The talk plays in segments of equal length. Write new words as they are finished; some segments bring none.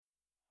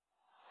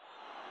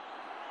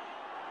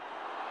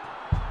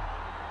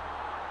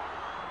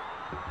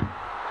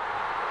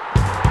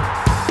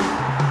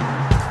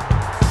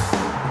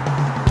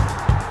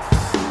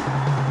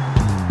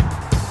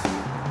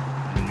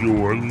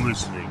You're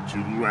listening to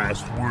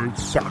Last Word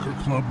Soccer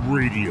Club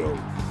Radio.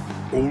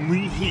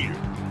 Only here.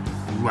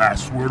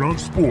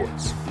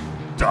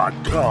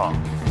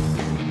 LastWordOnSports.com.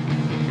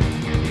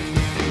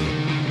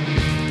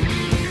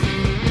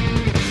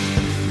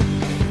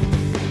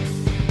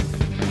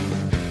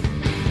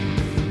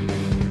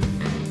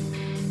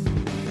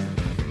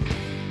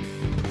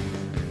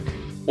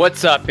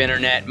 What's up,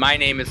 Internet? My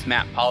name is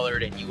Matt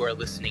Pollard, and you are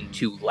listening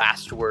to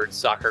Last Word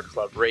Soccer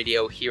Club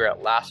Radio here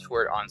at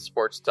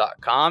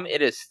LastWordOnSports.com.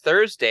 It is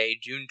Thursday,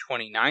 June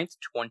 29th,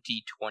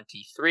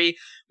 2023.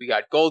 We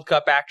got Gold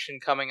Cup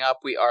action coming up.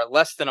 We are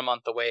less than a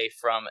month away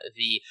from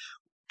the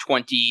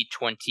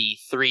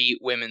 2023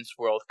 Women's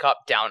World Cup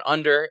down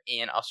under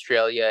in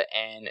Australia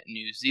and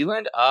New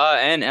Zealand.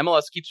 And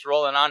MLS keeps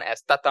rolling on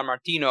as Tata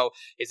Martino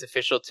is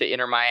official to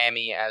Inter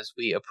Miami as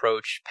we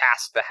approach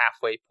past the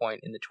halfway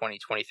point in the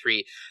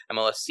 2023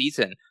 MLS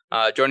season.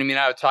 Joining me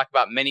now to talk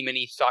about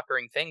many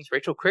soccering things,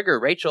 Rachel Krieger.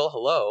 Rachel,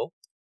 hello.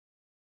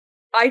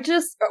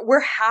 We're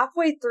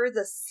halfway through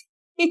the season.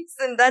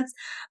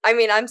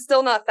 I'm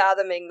still not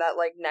fathoming that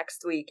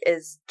next week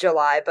is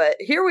July, but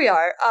here we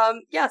are.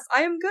 Yes,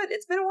 I am good.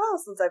 It's been a while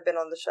since I've been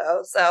on the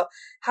show, so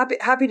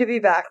happy to be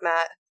back,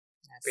 Matt.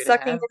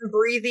 Sucking in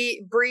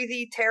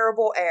breathy,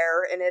 terrible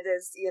air, and it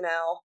is,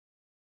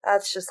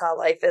 that's just how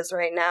life is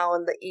right now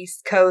on the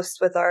East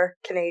Coast with our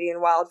Canadian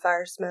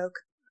wildfire smoke.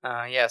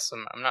 Yes,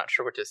 I'm not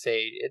sure what to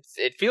say.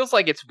 It feels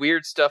like it's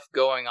weird stuff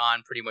going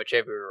on pretty much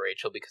everywhere,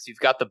 Rachel, because you've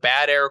got the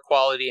bad air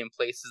quality in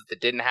places that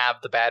didn't have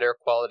the bad air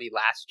quality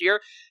last year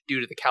due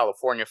to the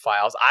California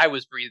fires. I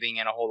was breathing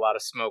in a whole lot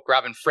of smoke.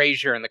 Robin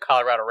Fraser and the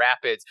Colorado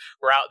Rapids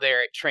were out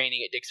there at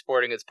training at Dick's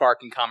Sporting Goods Park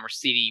in Commerce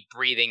City,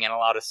 breathing in a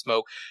lot of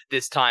smoke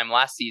this time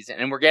last season.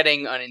 And we're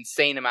getting an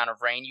insane amount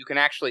of rain.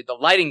 The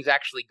lighting's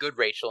actually good,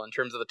 Rachel, in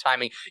terms of the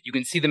timing. You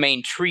can see the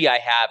main tree I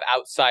have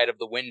outside of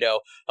the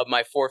window of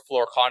my fourth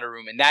floor condo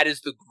room, and that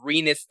is the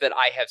greenest that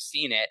I have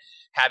seen it,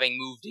 having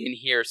moved in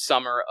here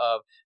summer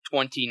of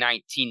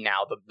 2019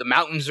 now. The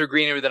mountains are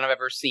greener than I've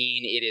ever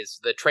seen.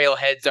 The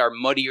trailheads are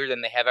muddier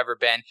than they have ever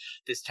been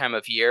this time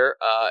of year.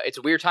 It's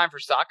a weird time for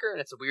soccer, and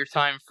it's a weird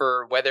time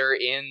for weather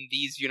in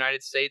these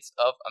United States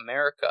of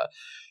America.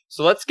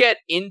 So let's get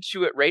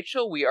into it,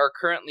 Rachel. We are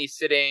currently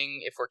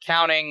sitting, if we're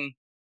counting,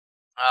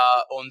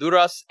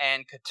 Honduras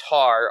and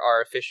Qatar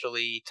are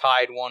officially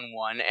tied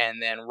 1-1,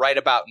 and then right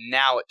about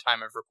now at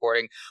time of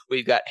recording,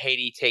 we've got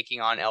Haiti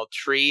taking on El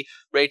Tri.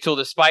 Rachel,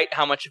 despite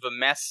how much of a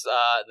mess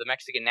the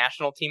Mexican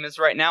national team is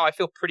right now, I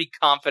feel pretty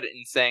confident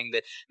in saying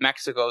that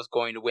Mexico is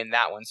going to win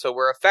that one. So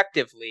we're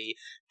effectively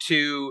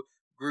two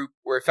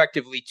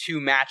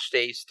match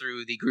days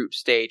through the group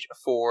stage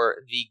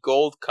for the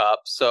Gold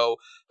Cup. So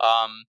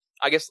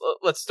I guess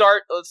let's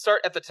start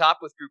at the top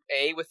with Group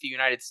A with the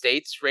United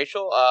States.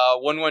 Rachel,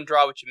 1-1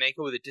 draw with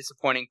Jamaica with a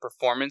disappointing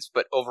performance,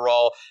 but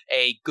overall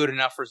a good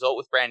enough result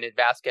with Brandon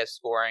Vasquez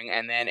scoring,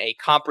 and then a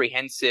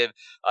comprehensive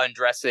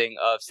undressing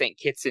of St.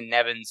 Kitts and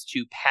Nevis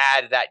to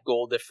pad that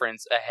goal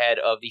difference ahead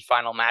of the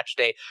final match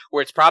day,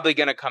 where it's probably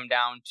going to come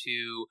down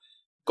to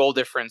goal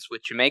difference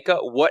with Jamaica.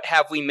 What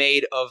have we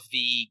made of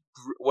the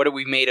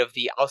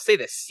I'll say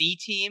the C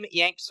team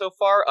yanked so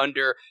far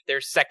under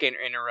their second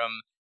interim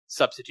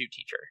substitute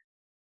teacher?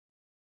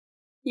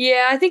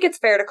 Yeah, I think it's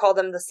fair to call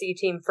them the C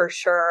team for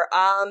sure.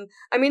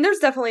 There's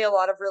definitely a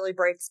lot of really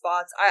bright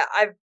spots.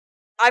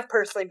 I've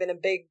personally been a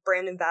big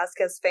Brandon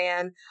Vasquez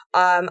fan.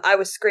 I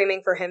was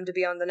screaming for him to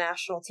be on the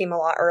national team a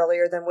lot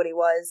earlier than what he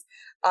was.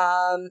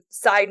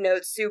 Side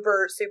note,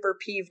 super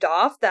peeved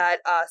off that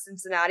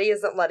Cincinnati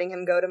isn't letting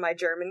him go to my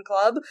German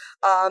club.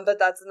 But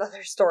that's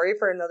another story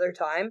for another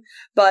time.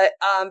 But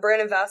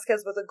Brandon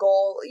Vasquez with a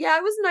goal, yeah,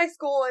 it was a nice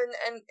goal,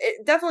 and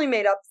it definitely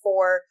made up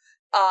for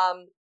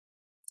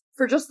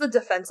just the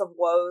defensive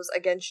woes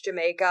against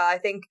Jamaica. I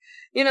think,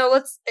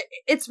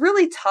 it's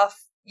really tough,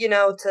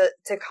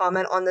 to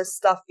comment on this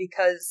stuff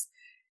because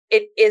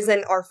it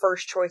isn't our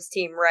first choice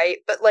team, right?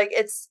 But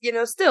it's,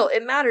 still,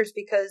 it matters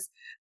because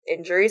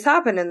injuries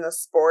happen in this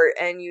sport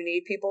and you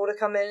need people to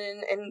come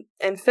in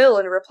and fill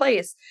and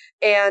replace.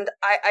 And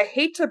I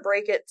hate to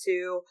break it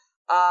to,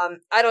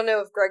 I don't know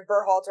if Greg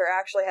Berhalter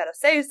actually had a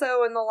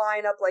say-so in the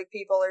lineup like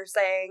people are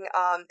saying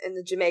in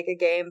the Jamaica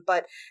game,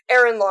 but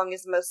Aaron Long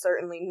is most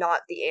certainly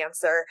not the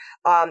answer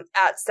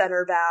at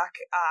center back.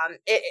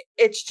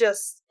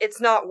 It's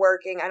not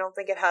working. I don't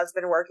think it has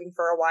been working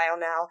for a while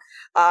now.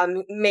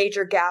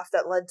 Major gaffe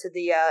that led to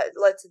the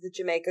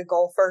Jamaica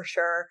goal for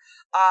sure.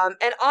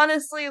 And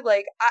honestly,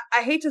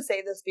 I hate to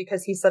say this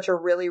because he's such a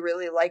really,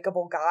 really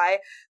likable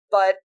guy,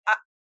 but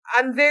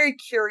I'm very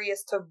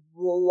curious to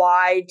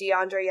why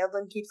DeAndre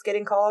Yedlin keeps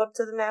getting called up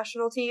to the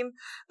national team,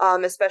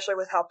 especially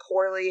with how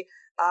poorly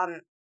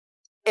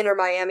Inter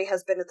Miami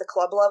has been at the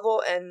club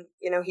level, and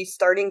he's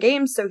starting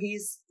games, so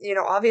he's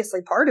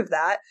obviously part of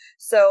that.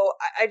 So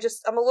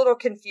I'm a little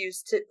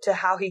confused to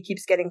how he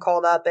keeps getting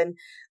called up and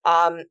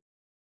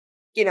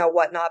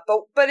whatnot.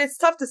 But it's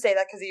tough to say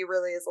that because he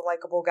really is a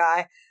likable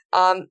guy.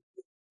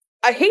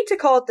 I hate to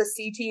call it the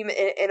C team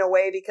in a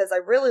way because I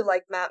really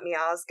like Matt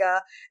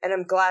Miazga, and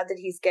I'm glad that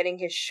he's getting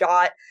his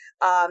shot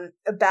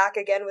back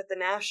again with the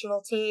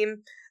national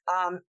team.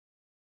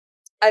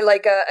 I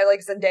like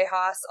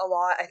Zendejas a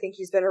lot. I think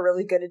he's been a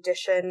really good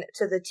addition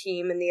to the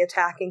team and the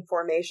attacking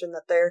formation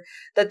that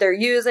they're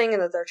using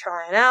and that they're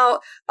trying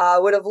out.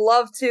 Would have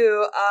loved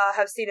to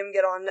have seen him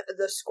get on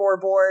the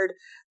scoreboard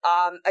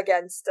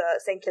against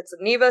St. Kitts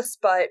and Nevis,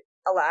 but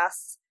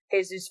alas,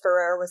 Jesus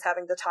Ferrer was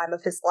having the time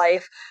of his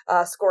life,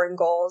 scoring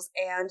goals.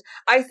 And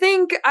I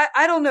think,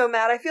 I don't know,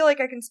 Matt, I feel like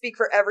I can speak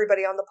for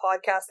everybody on the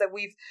podcast that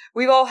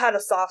we've all had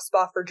a soft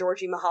spot for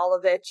Georgi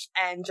Mihailovic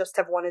and just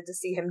have wanted to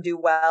see him do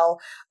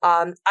well.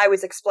 I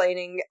was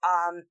explaining,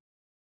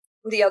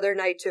 the other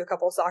night to a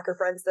couple of soccer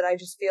friends that I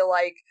just feel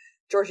like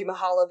Georgi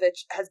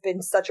Mihailovic has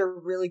been such a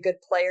really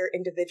good player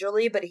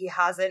individually, but he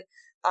hasn't,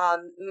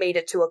 made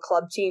it to a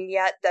club team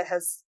yet that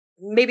has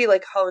maybe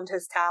like honed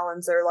his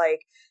talents or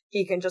like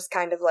he can just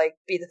kind of like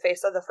be the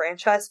face of the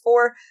franchise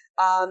for.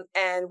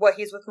 And what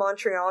he's with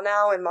Montreal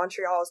now, and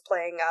Montreal is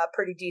playing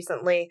pretty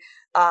decently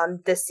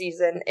this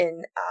season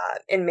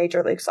in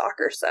Major League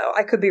Soccer. So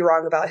I could be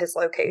wrong about his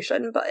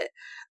location, but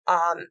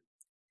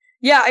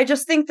yeah, I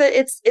just think that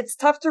it's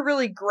tough to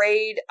really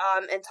grade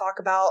and talk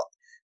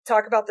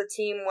about the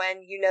team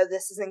when you know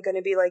this isn't going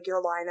to be like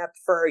your lineup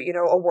for, you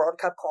know, a World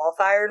Cup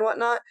qualifier and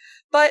whatnot.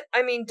 But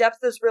I mean, depth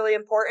is really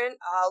important.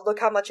 Look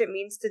how much it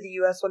means to the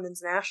U.S.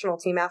 women's national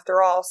team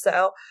after all.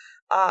 So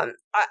I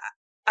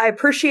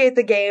appreciate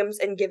the games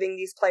and giving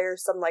these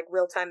players some like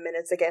real time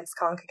minutes against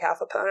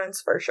CONCACAF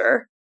opponents for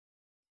sure.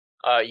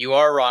 You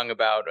are wrong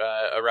about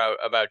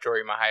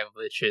Georgi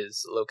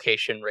Mihailovic's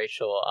location,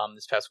 Rachel.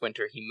 This past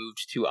winter, he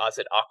moved to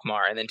Azad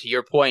Akmar, and then to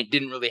your point,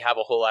 didn't really have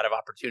a whole lot of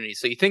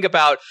opportunities. So you think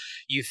about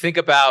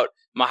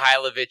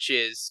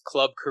Mihailovic's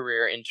club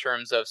career in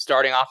terms of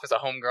starting off as a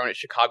homegrown at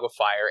Chicago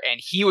Fire, and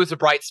he was a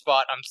bright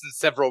spot on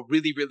several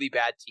really, really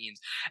bad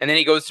teams. And then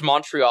he goes to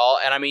Montreal,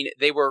 and I mean,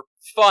 they were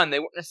fun. They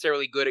weren't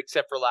necessarily good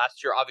except for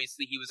last year.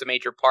 Obviously, he was a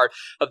major part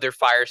of their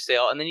fire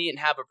sale, and then he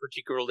didn't have a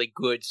particularly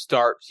good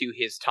start to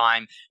his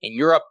time in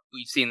Europe.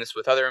 We've seen this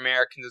with other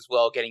Americans as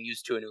well, getting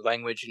used to a new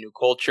language, a new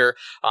culture,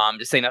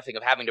 to say nothing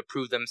of having to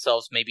prove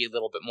themselves maybe a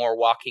little bit more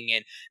walking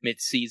in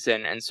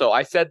mid-season. And so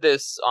I said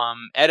this,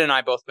 Ed and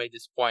I both made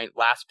this point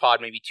last pod,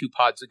 maybe 2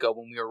 pods ago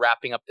when we were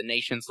wrapping up the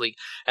Nations League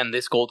and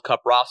this Gold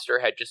Cup roster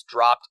had just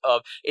dropped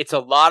of, it's a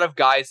lot of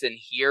guys in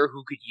here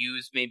who could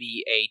use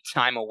maybe a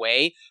time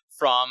away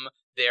from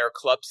their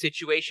club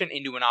situation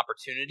into an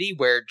opportunity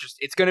where just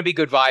it's going to be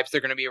good vibes,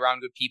 they're going to be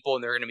around good people,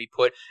 and they're going to be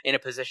put in a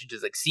position to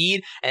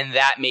succeed, and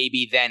that may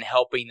be then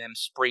helping them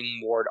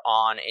springboard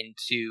on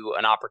into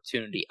an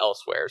opportunity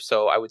elsewhere.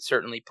 So I would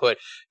certainly put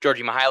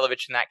Georgi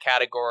Mihailovic in that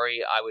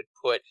category. I would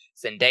put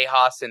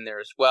Zendejas in there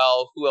as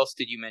well. Who else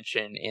did you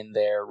mention in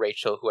there,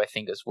 Rachel, who I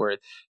think is worth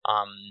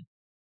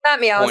Matt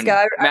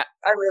Miazga, I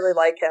really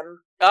like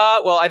him.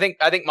 Well, I think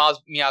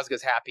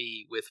Miazga's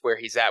happy with where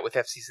he's at with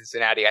FC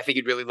Cincinnati. I think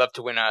he'd really love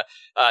to win a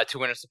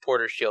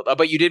Supporters Shield.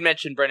 But you did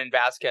mention Brendan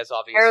Vasquez,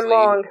 obviously. Aaron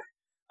Long.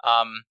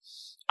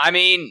 I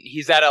mean,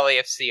 he's at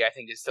LAFC. I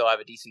think he still have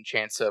a decent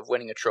chance of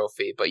winning a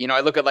trophy. But, you know,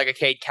 I look at like a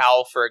Cade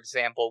Cowell, for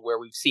example, where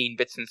we've seen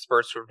bits and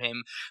spurts from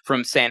him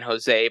from San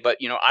Jose. But,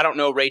 you know, I don't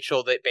know,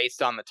 Rachel, that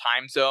based on the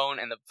time zone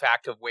and the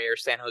fact of where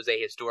San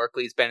Jose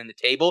historically has been in the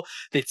table,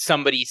 that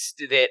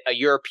a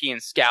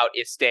European scout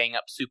is staying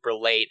up super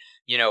late,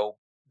 you know,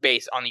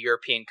 based on the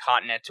European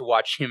continent to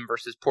watch him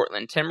versus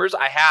Portland Timbers.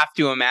 I have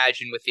to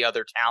imagine with the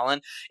other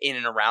talent in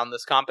and around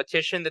this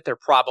competition that they're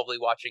probably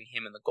watching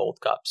him in the Gold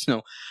Cup.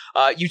 So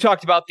you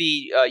talked about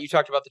the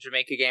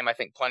Jamaica game. I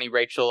think plenty,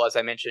 Rachel, as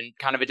I mentioned,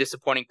 kind of a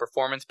disappointing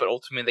performance, but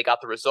ultimately they got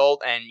the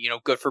result, and you know,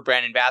 good for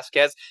Brandon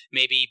Vasquez,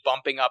 maybe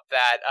bumping up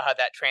that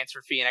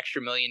transfer fee an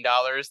extra $1 million.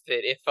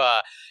 That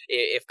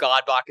if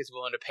Gladbach is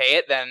willing to pay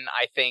it, then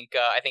I think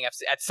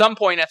at some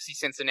point FC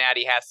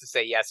Cincinnati has to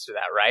say yes to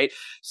that, right?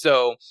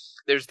 So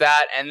there's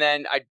that, and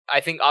then I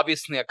think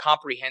obviously a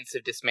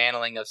comprehensive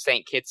dismantling of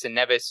St. Kitts and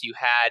Nevis. You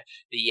had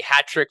the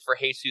hat trick for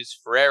Jesus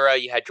Ferreira.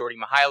 You had Georgi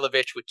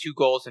Mihailovic with 2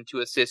 goals and 2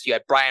 assists. You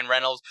had Brian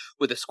Reynolds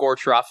with a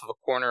scorcher off of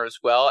a corner as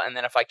well. And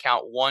then if I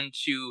count 1,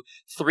 2,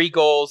 3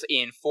 goals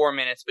in 4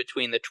 minutes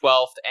between the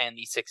 12th and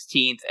the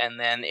 16th, and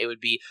then it would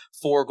be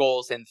 4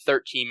 goals in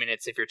 13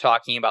 minutes if you're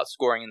talking about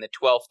scoring in the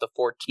 12th, the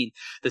 14th,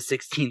 the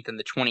 16th, and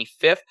the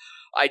 25th.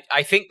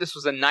 I think this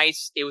was a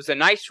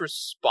nice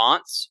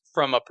response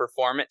from a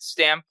performance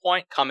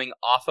standpoint coming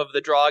off of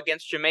the draw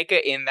against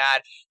Jamaica, in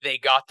that they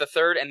got the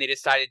 3rd and they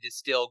decided to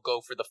still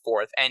go for the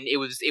 4th. And it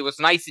was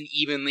nice and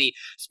evenly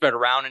spread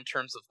around in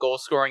terms of goal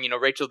scoring. You know,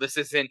 Rachel, this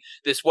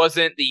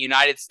wasn't the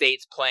United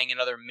States playing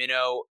another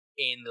minnow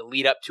in the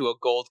lead up to a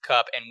Gold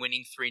Cup and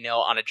winning 3-0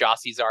 on a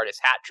Jossie Zardes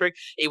hat trick.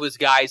 It was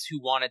guys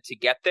who wanted to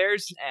get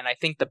theirs, and I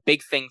think the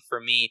big thing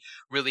for me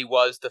really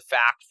was the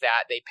fact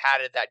that they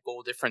padded that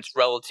goal difference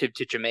relative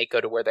to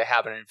Jamaica to where they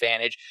have an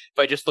advantage. If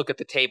I just look at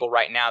the table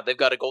right now, they've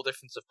got a goal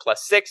difference of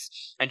 +6,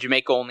 and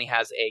Jamaica only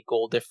has a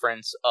goal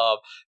difference of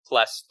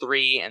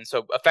 +3, and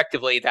so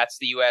effectively that's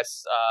the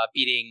U.S.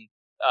 beating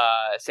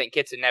St.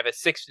 Kitts and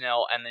Nevis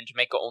 6-0, and then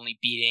Jamaica only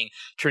beating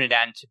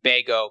Trinidad and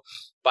Tobago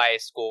by a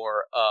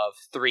score of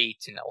 3-0.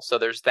 So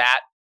there's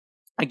that.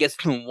 I guess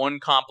the one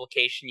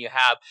complication you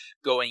have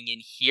going in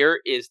here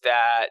is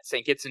that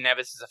St. Kitts and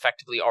Nevis is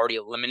effectively already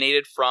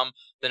eliminated from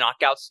the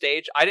knockout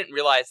stage. I didn't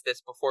realize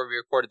this before we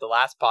recorded the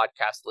last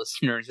podcast,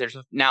 listeners. There's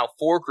now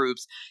 4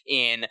 groups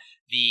in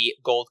the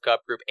Gold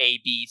Cup, Group A,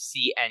 B,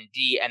 C, and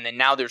D, and then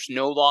now there's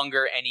no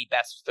longer any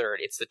best third.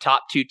 It's the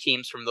top 2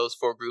 teams from those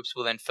 4 groups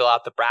will then fill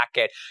out the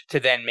bracket to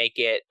then make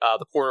it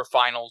the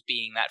quarterfinals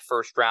being that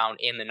first round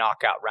in the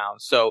knockout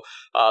round. So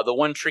the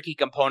one tricky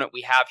component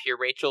we have here,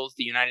 Rachel, is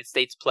the United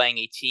States playing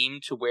a team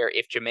to where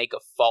if Jamaica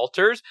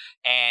falters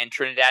and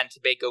Trinidad and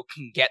Tobago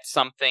can get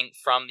something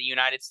from the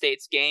United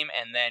States game,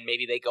 and then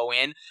maybe they go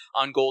in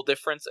on goal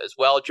difference as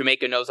well.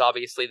 Jamaica knows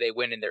obviously they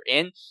win and they're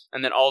in.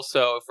 And then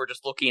also, if we're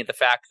just looking at the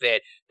fact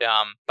that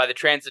by the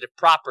transitive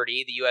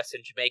property, the U.S.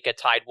 and Jamaica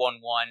tied 1-1,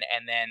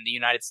 and then the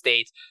United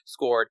States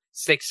scored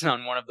 6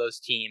 on one of those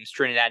teams.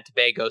 Trinidad and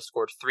Tobago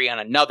scored 3 on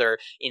another.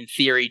 In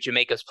theory,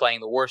 Jamaica's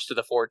playing the worst of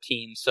the 4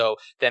 teams, so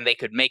then they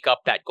could make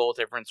up that goal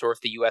difference. Or if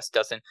the U.S.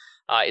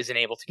 isn't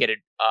able to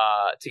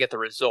get the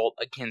result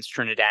against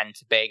Trinidad and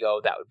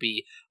Tobago, that would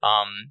be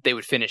they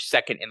would finish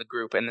second in the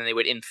group, and then they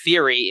would, in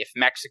theory, if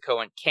Mexico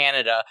and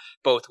Canada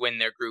both win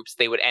their groups,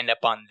 they would end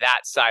up on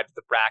that side of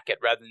the bracket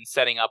rather than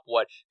setting up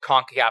what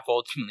CONCACAF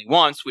ultimately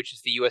wants, which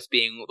is the U.S.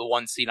 being the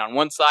 1 seed on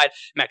one side,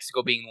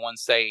 Mexico being the 1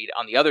 seed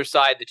on the other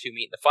side. The 2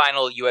 meet in the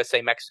final.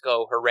 USA,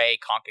 Mexico, hooray!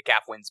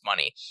 CONCACAF wins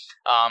money.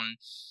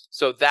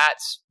 So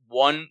that's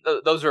one.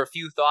 Those are a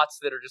few thoughts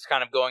that are just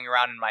kind of going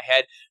around in my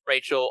head,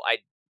 Rachel.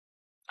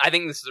 I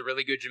think this is a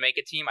really good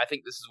Jamaica team. I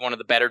think this is one of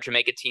the better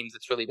Jamaica teams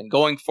that's really been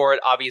going for it.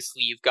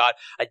 Obviously, you've got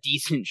a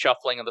decent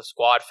shuffling of the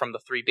squad from the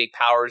 3 big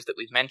powers that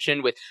we've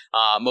mentioned, with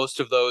most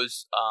of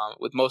those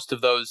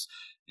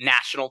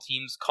national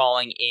teams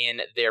calling in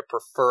their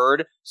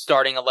preferred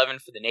starting 11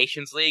 for the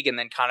Nations League, and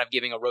then kind of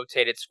giving a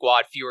rotated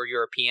squad, fewer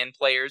European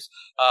players,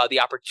 the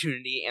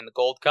opportunity in the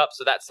Gold Cup.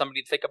 So that's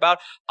somebody to think about.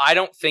 I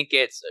think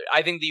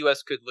the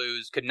U.S.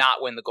 could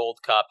not win the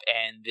Gold Cup,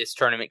 and this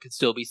tournament could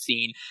still be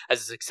seen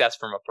as a success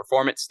from a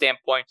performance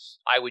standpoint.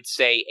 I would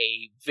say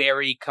a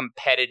very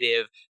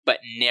competitive but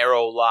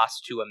narrow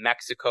loss to a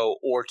Mexico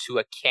or to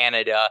a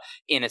Canada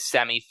in a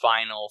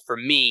semifinal, for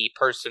me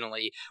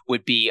personally,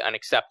 would be an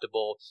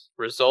acceptable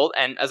result.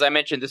 And as I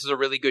mentioned, this is a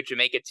really good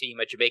Jamaica team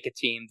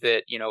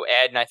that,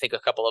 Ed and I think a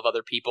couple of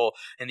other people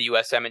in the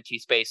USMNT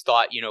space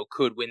thought,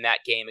 could win that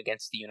game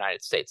against the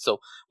United States. So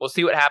we'll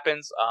see what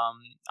happens.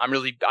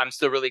 I'm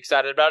still really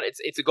excited about it.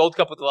 It's a Gold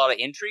Cup with a lot of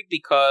intrigue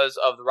because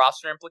of the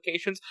roster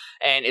implications,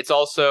 and it's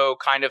also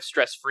kind of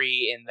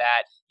stress-free in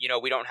that,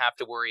 we don't have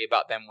to worry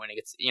about them winning.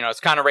 It's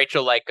kind of,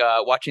 Rachel, like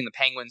watching the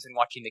Penguins and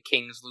watching the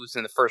Kings lose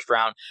in the first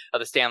round of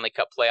the Stanley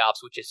Cup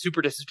playoffs, which is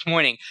super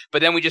disappointing.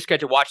 But then we just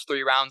get to watch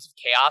 3 rounds of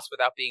chaos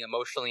without being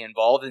emotionally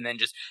involved, and then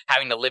just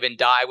having to live and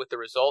die with the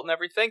result and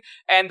everything.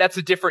 And that's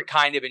a different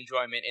kind of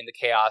enjoyment in the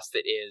chaos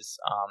that is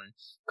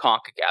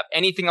CONCACAF.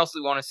 Anything else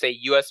we want to say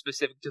U.S.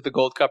 specific to the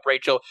Gold Cup,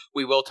 Rachel?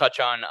 We will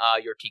touch on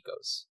your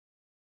Ticos.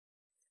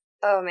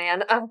 Oh,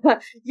 man.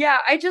 Yeah,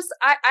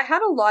 I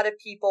had a lot of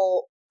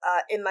people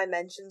in my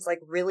mentions,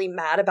 really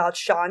mad about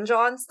Sean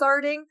John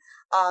starting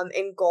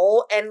in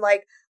goal, and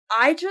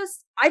I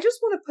just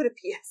want to put a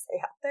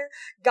PSA out there.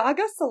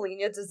 Gaga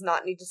Salina does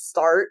not need to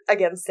start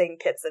against St.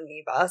 Kitts and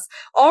Nevis.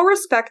 All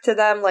respect to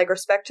them,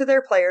 respect to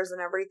their players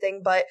and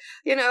everything, but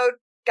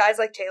guys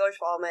like Taylor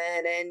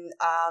Schwalman and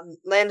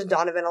Landon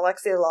Donovan,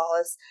 Alexia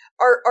Lawless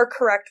are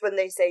correct when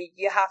they say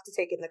you have to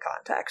take in the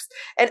context.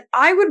 And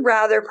I would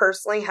rather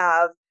personally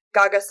have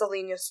Gaga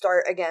Salina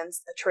start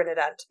against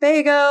Trinidad and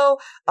Tobago,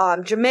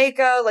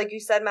 Jamaica. Like you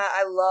said, Matt,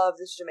 I love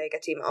this Jamaica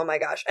team. Oh my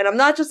gosh. And I'm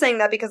not just saying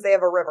that because they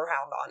have a river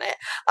hound on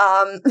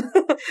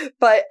it.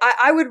 But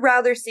I would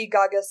rather see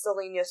Gaga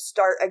Salina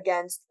start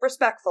against,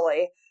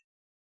 respectfully,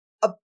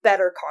 a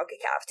better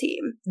CONCACAF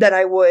team than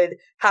I would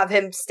have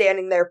him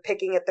standing there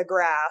picking at the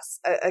grass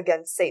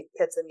against St.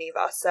 Kitts and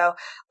Nevis. So,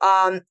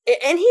 and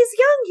he's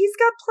young. He's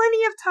got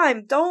plenty of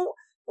time. Don't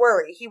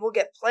worry. He will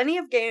get plenty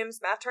of games.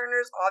 Matt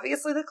Turner's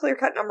obviously the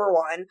clear-cut number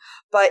 1,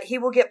 but he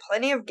will get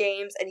plenty of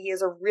games, and he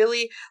is a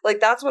really,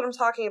 that's what I'm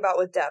talking about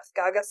with depth.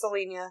 Gaga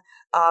Salina,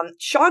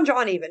 Sean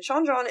John even.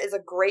 Sean John is a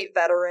great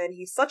veteran.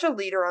 He's such a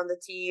leader on the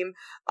team.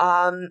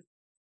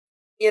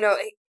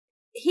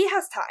 He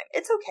has time.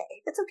 It's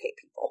okay. It's okay,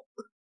 people.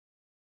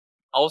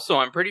 Also,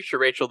 I'm pretty sure,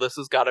 Rachel, this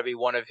has got to be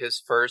one of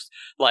his first,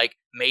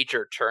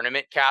 major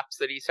tournament caps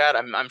that he's had.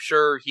 I'm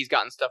sure he's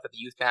gotten stuff at the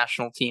youth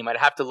national team. I'd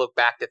have to look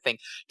back to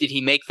think, did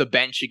he make the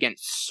bench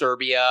against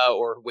Serbia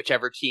or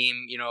whichever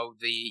team,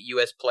 the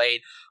U.S.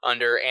 played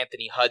under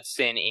Anthony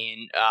Hudson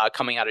in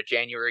coming out of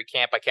January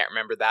camp? I can't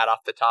remember that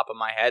off the top of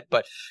my head.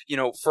 But,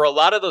 for a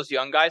lot of those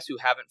young guys who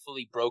haven't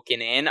fully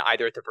broken in,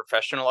 either at the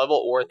professional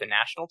level or at the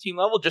national team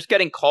level, just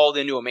getting called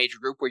into a major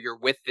group where you're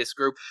with this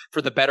group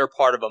for the better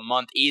part of a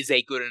month is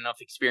a good enough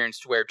experience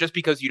to where just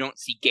because you don't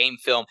see game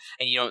film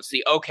and you don't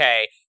see,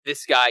 okay,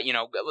 this guy,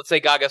 let's say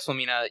Gaga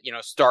Slomina,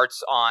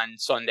 starts on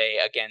Sunday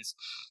against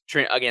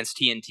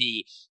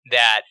TNT,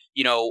 that,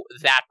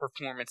 that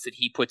performance that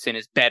he puts in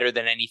is better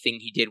than anything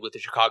he did with the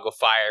Chicago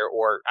Fire,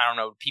 or I don't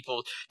know,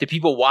 did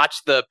people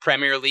watch the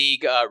Premier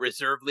League,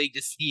 Reserve League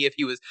to see if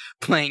he was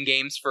playing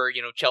games for,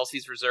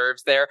 Chelsea's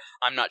reserves there?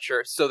 I'm not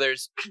sure. So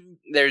there's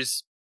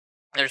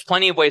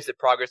plenty of ways that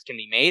progress can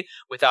be made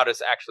without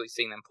us actually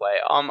seeing them play.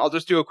 I'll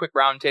just do a quick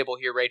roundtable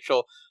here,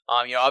 Rachel.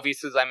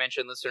 Obviously, as I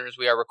mentioned, listeners,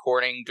 we are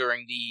recording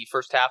during the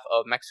first half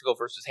of Mexico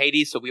versus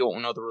Haiti, so we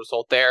won't know the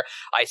result there.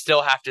 I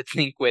still have to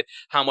think, with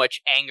how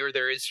much anger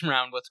there is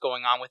around what's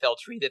going on with El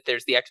Tri, that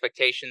there's the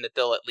expectation that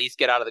they'll at least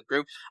get out of the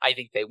group. I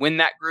think they win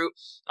that group.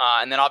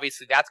 And then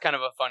obviously that's kind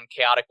of a fun,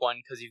 chaotic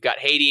one, because you've got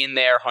Haiti in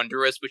there,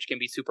 Honduras, which can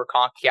be super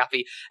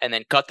CONCACAF-y, and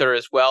then Qatar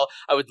as well.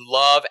 I would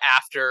love,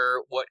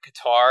 after what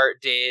Qatar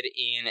did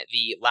in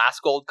the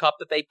last Gold Cup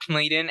that they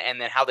played in, and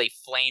then how they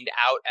flamed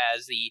out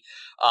as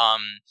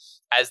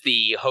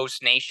the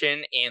host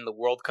nation in the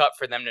World Cup,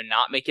 for them to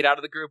not make it out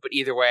of the group. But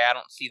either way, I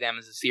don't see them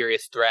as a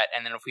serious threat.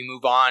 And then if we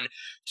move on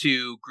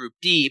to Group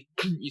D,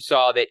 you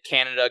saw that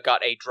Canada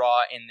got a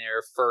draw in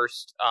their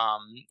first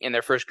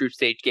group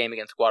stage game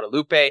against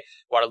Guadeloupe.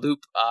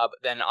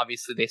 Then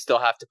obviously they still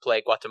have to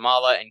play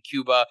Guatemala and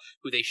Cuba,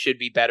 who they should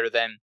be better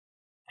than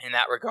in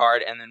that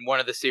regard. And then one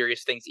of the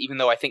serious things, even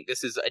though I think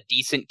this is a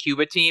decent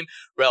Cuba team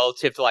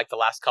relative to like the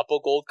last couple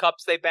Gold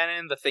Cups they've been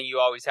in, the thing you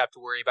always have to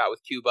worry about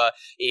with Cuba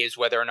is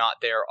whether or not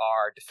there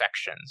are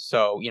defections.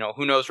 So,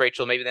 who knows,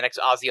 Rachel, maybe the next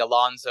Ozzy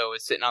Alonso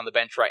is sitting on the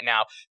bench right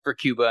now for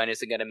Cuba and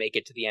isn't going to make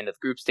it to the end of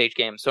the group stage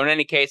game. So in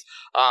any case,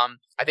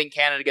 I think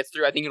Canada gets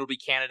through. I think it'll be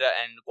Canada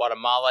and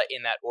Guatemala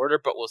in that order,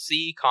 but we'll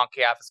see.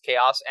 CONCACAF is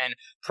chaos, and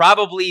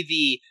probably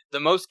the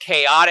most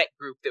chaotic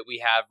group that we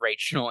have,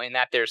 Rachel, in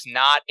that there's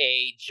not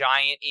a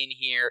giant in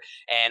here,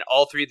 and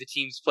all three of the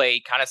teams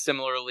play kind of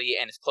similarly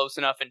and is close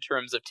enough in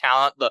terms of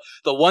talent.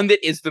 The one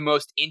that is the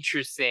most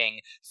interesting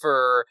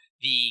for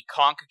the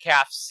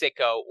CONCACAF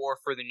sicko or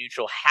for the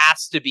neutral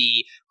has to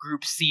be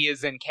Group C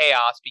is in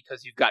chaos,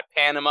 because you've got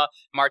Panama,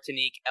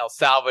 Martinique, El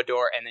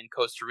Salvador, and then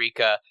Costa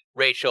Rica.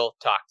 Rachel,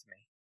 talk to me.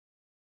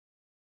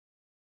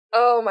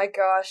 Oh my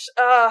gosh.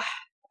 I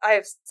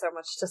have so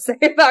much to say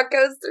about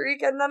Costa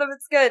Rica. None of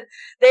it's good.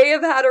 They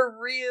have had a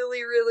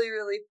really, really,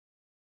 really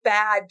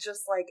bad,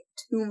 just like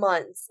 2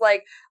 months.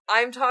 Like,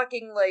 I'm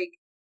talking like,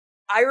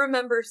 I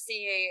remember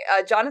seeing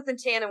Jonathan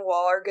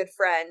Tannenwall, our good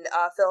friend,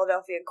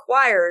 Philadelphia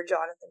Inquirer,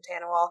 Jonathan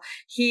Tannenwall.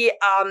 He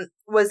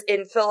was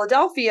in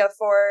Philadelphia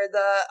for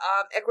the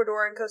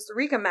Ecuador and Costa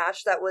Rica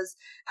match that was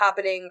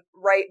happening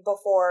right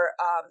before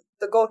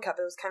the Gold Cup.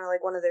 It was kind of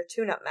like one of their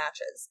tune-up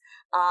matches.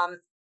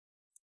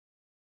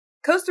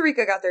 Costa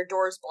Rica got their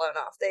doors blown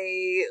off.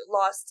 They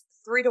lost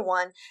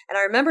 3-1, and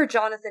I remember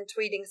Jonathan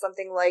tweeting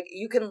something like,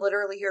 "You can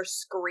literally hear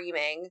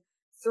screaming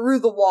through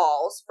the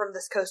walls from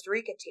this Costa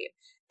Rica team."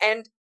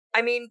 And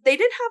I mean, they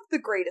did have the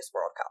greatest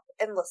World Cup.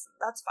 And listen,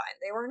 that's fine.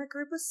 They were in a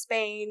group with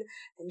Spain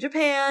and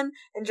Japan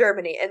and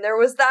Germany. And there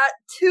was that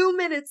 2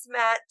 minutes,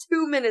 Matt,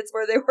 2 minutes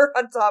where they were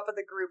on top of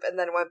the group and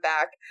then went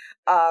back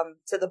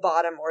to the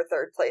bottom or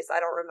third place. I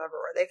don't remember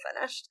where they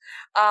finished.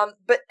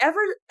 But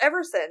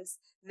ever since,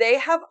 they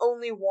have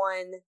only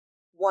won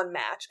one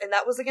match, and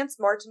that was against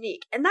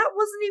Martinique. And that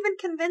wasn't even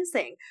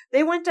convincing.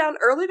 They went down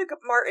early to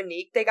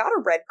Martinique. They got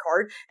a red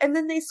card, and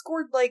then they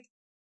scored like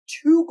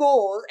 2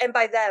 goals, and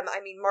by them,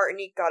 I mean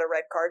Martinique got a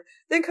red card.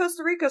 Then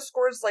Costa Rica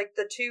scores like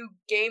the 2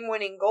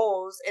 game-winning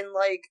goals in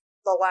like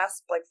the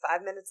last like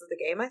 5 minutes of the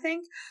game, I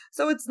think.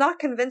 So it's not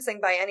convincing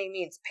by any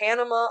means.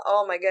 Panama,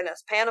 oh my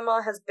goodness,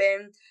 Panama has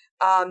been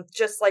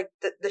just like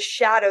the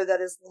shadow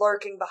that is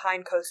lurking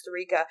behind Costa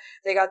Rica.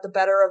 They got the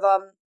better of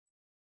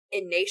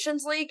in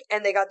Nations League,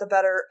 and they got the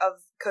better of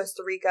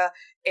Costa Rica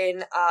in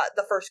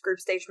the first group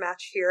stage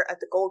match here at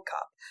the Gold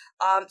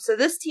Cup. So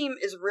this team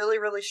is really,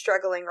 really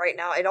struggling right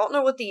now. I don't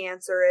know what the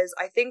answer is.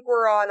 I think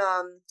we're on,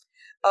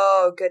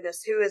 oh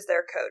goodness, who is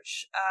their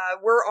coach?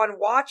 We're on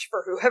watch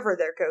for whoever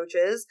their coach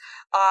is.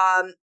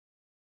 And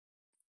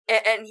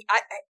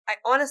I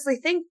honestly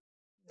think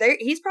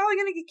he's probably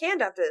going to get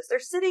canned after this.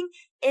 They're sitting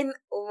in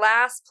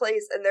last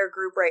place in their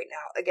group right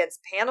now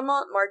against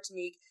Panama,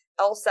 Martinique,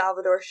 El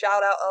Salvador.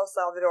 Shout out El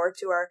Salvador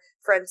to our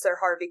friend Sir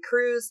Harvey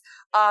Cruz.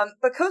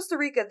 But Costa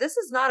Rica, this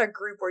is not a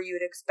group where you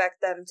would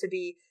expect them to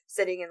be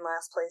sitting in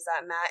last place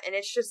at, Matt. And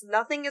it's just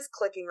nothing is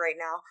clicking right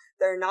now.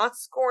 They're not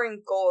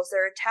scoring goals.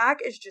 Their attack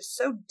is just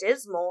so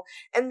dismal.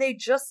 And they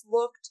just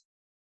looked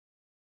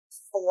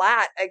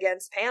flat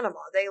against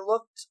Panama. They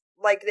looked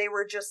like they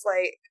were just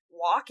like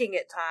walking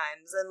at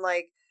times and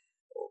like,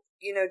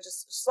 you know,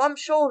 just slumped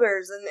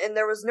shoulders, and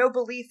there was no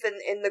belief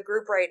in the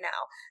group right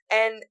now.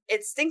 And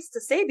it stinks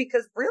to say,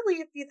 because really,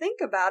 if you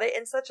think about it,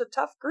 in such a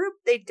tough group,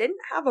 they didn't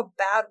have a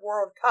bad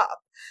World Cup.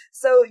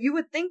 So you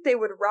would think they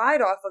would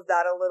ride off of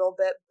that a little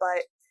bit,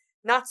 but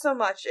not so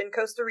much. And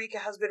Costa Rica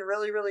has been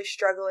really, really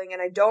struggling,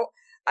 and I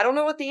don't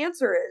know what the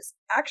answer is.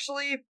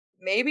 Actually,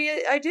 maybe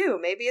I do.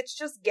 Maybe it's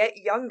just get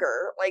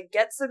younger, like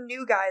get some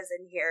new guys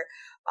in here.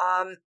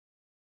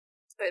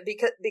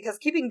 because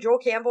keeping Joel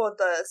Campbell at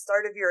the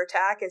start of your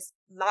attack is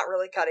not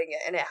really cutting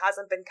it, and it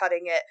hasn't been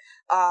cutting it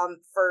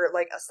for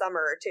like a summer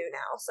or two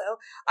now. So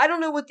I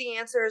don't know what the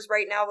answer is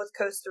right now with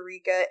Costa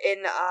Rica.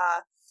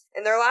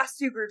 In their last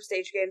two group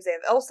stage games, they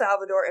have El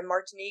Salvador and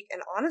Martinique,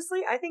 and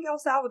honestly, I think El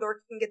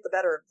Salvador can get the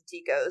better of the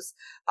Ticos.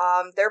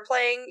 They're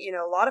playing,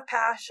 a lot of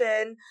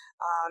passion.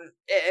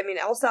 I mean,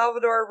 El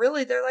Salvador,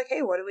 really, they're like,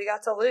 hey, what do we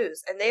got to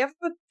lose? And they have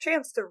a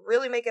chance to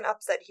really make an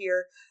upset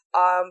here,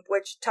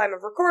 which time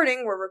of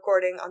recording, we're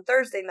recording on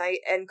Thursday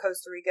night, and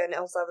Costa Rica and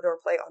El Salvador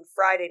play on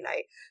Friday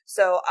night.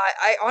 So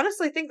I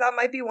honestly think that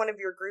might be one of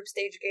your group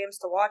stage games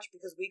to watch,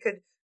 because we could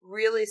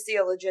really see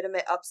a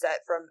legitimate upset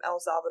from El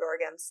Salvador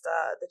against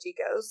the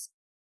Ticos.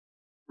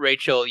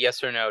 Rachel,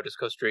 yes or no? Does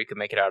Costa Rica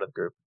make it out of the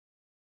group?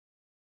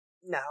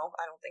 No,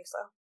 I don't think so.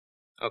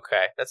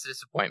 Okay, that's a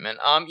disappointment.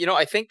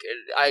 I think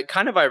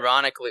kind of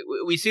ironically,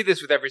 we see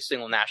this with every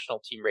single national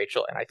team,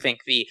 Rachel, and I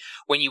think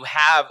when you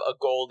have a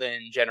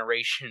golden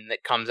generation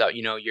that comes out,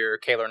 your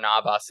Keylor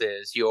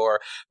Navas's,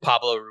 your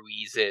Pablo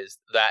Ruiz's,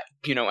 that,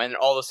 and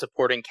all the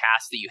supporting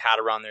cast that you had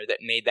around there that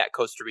made that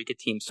Costa Rica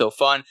team so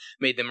fun,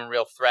 made them a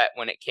real threat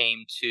when it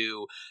came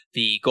to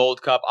the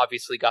Gold Cup,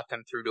 obviously got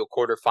them through to a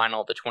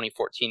quarterfinal of the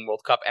 2014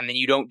 World Cup, and then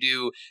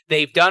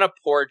they've done a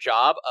poor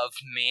job of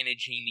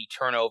managing the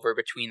turnover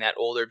between that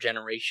older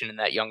generation and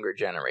that younger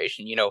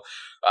generation.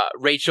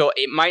 Rachel,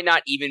 it might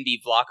not even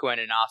be Vlatko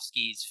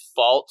Andonovski's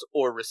fault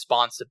or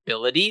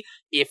responsibility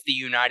if the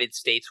United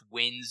States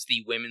wins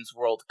the Women's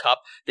World Cup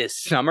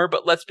this summer,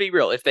 but let's be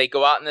real. If they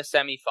go out in the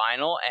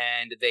semifinal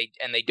and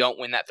they don't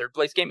win that third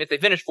place game, if they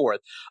finish fourth,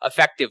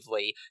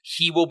 effectively,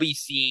 he will be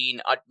seen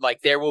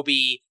there will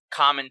be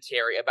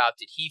commentary about,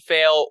 did he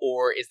fail,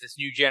 or is this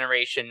new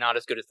generation not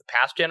as good as the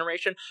past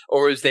generation,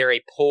 or is there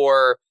a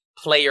poor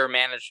player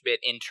management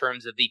in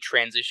terms of the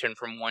transition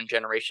from one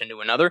generation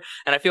to another?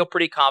 And I feel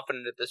pretty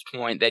confident at this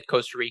point that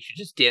Costa Rica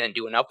just didn't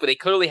do enough, but they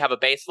clearly have a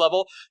base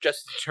level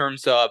just in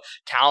terms of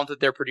talent that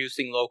they're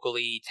producing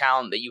locally,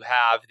 talent that you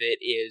have that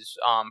is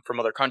from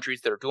other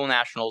countries that are dual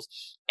nationals,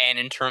 and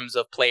in terms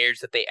of players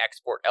that they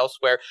export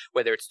elsewhere,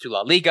 whether it's to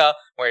La Liga,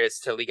 whether it's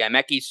to Liga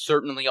MX,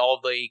 certainly all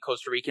the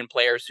Costa Rican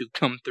players who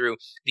come through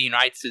the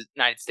United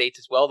States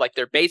as well. Like,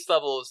 their base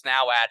level is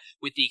now at,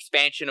 with the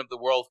expansion of the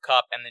World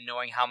Cup and then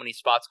knowing how many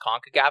spots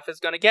CONCACAF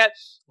is going to get,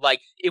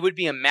 it would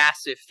be a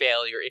massive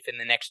failure if in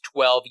the next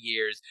 12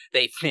 years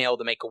they fail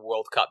to make a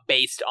World Cup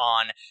based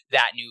on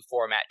that new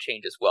format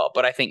change as well.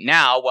 But I think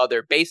now, while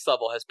their base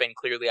level has been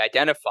clearly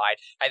identified,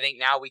 I think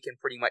now we can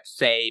pretty much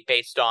say,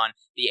 based on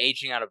the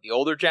aging out of the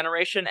older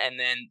generation and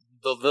then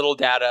the little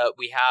data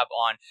we have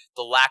on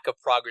the lack of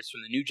progress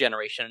from the new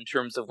generation in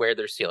terms of where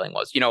their ceiling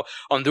was.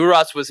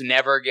 Honduras was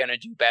never going to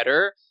do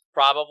better,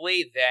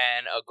 probably,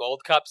 than a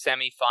Gold Cup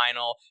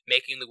semifinal,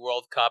 making the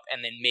World Cup,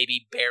 and then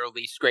maybe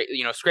barely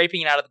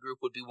scraping it out of the group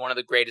would be one of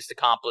the greatest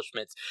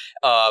accomplishments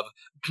of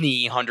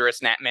the Honduras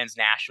men's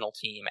national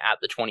team at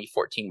the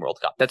 2014 World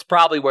Cup. That's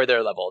probably where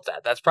their level is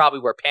at. That's probably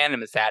where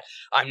Panama is at.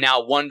 I'm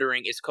now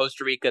wondering, is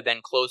Costa Rica then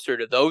closer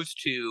to those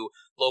two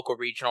local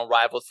regional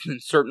rivals than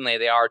certainly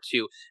they are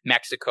to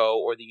Mexico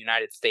or the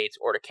United States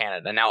or to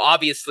Canada? Now,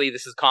 obviously,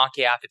 this is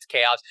CONCACAF. It's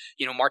chaos.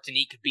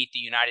 Martinique could beat the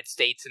United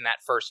States in that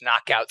first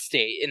knockout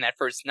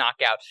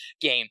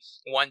game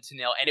 1-0,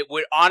 and it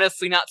would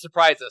honestly not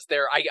surprise us.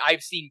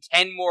 I've seen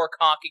 10 more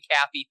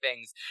CONCACAF-y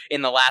things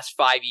in the last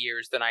 5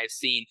 years than I have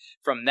seen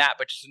from that,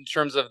 but just in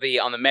terms of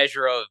on the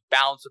measure of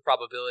balance of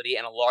probability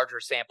and a larger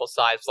sample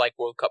size like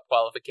World Cup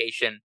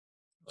qualification,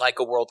 like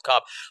a World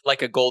Cup,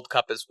 like a Gold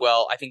Cup as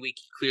well, I think we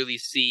can clearly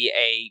see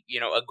a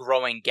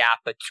growing gap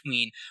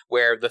between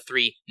where the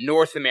three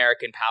North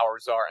American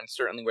powers are and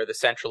certainly where the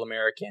Central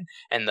American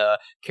and the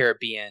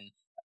Caribbean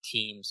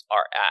teams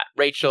are at.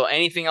 Rachel,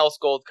 anything else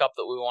Gold Cup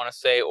that we want to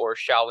say, or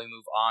shall we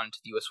move on to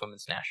the U.S.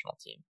 women's national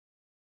team?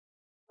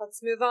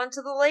 Let's move on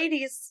to the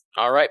ladies.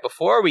 All right.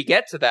 Before we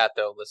get to that,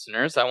 though,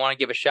 listeners, I want to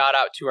give a shout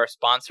out to our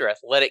sponsor,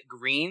 Athletic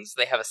Greens.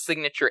 They have a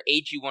signature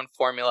AG1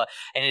 formula,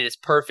 and it is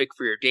perfect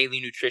for your daily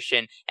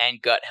nutrition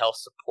and gut health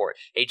support.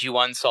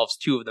 AG1 solves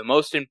two of the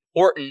most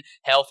important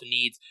health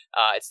needs.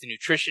 It's the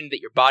nutrition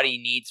that your body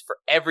needs for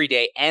every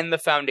day and the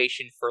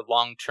foundation for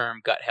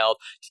long-term gut health.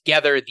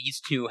 Together, these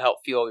two help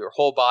fuel your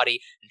whole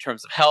body in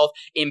terms of health,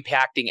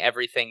 impacting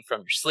everything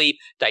from your sleep,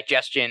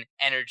 digestion,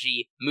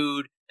 energy,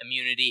 mood,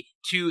 immunity,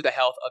 to the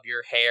health of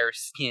your hair,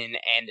 skin,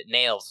 and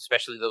nails,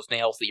 especially those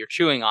nails that you're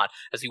chewing on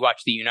as we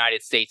watch the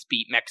United States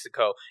beat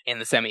Mexico in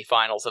the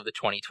semifinals of the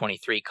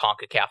 2023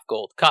 CONCACAF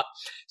Gold Cup.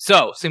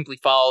 So simply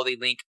follow the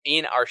link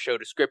in our show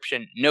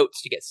description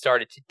notes to get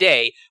started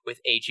today with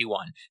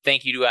AG1.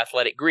 Thank you to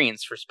Athletic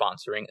Greens for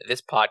sponsoring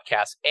this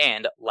podcast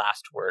and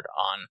Last Word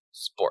on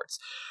Sports.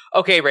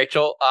 Okay,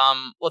 Rachel,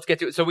 let's get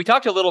to it. So we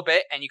talked a little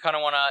bit, and you kind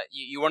of want to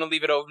you want to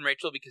leave it open,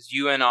 Rachel, because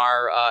you and our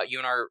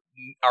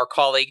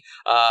colleague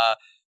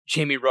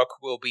Jamie Rook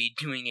will be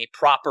doing a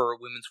proper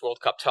Women's World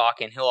Cup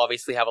talk, and he'll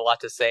obviously have a lot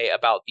to say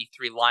about the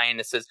three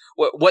Lionesses.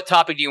 What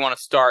topic do you want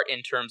to start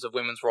in terms of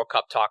Women's World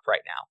Cup talk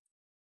right now?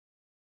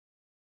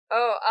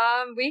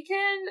 We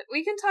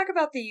can talk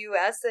about the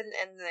U.S. and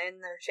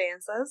their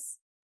chances.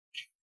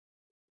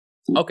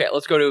 Okay,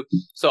 let's go to,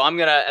 so I'm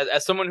going to,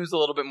 as someone who's a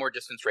little bit more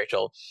distant,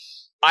 Rachel,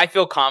 I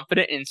feel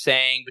confident in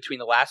saying between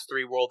the last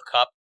 3 World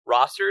Cup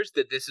rosters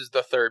that this is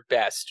the third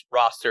best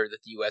roster that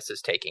the U.S.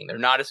 is taking. They're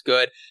not as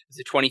good as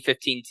the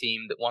 2015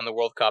 team that won the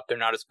World Cup. They're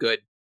not as good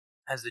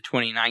as the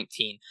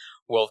 2019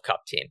 World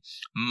Cup team.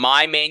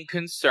 My main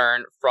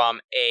concern from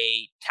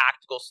a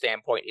tactical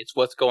standpoint is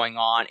what's going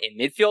on in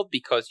midfield,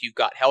 because you've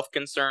got health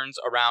concerns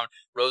around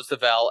Rose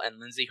Lavelle and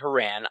Lindsey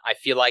Horan. I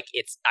feel like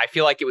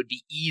it would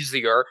be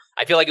easier.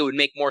 I feel like it would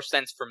make more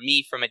sense for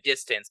me from a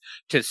distance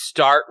to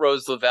start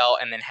Rose Lavelle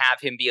and then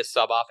have him be a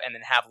sub off and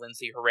then have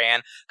Lindsey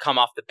Horan come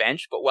off the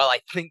bench. But while I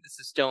think this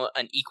is still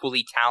an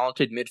equally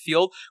talented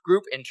midfield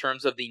group in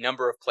terms of the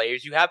number of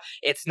players you have,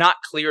 it's not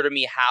clear to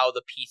me how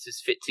the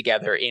pieces fit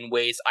together in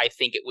ways I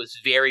think it was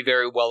very,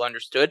 very well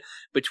understood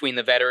between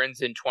the veterans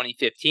in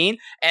 2015,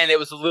 and it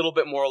was a little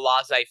bit more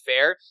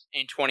laissez-faire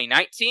in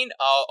 2019,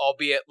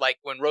 albeit like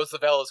when Rose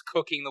Lavelle is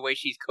cooking the way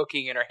she's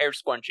cooking in her hair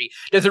scrunchie,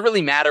 does it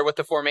really matter what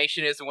the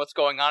formation is and what's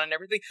going on and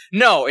everything?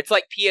 No, it's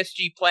like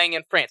PSG playing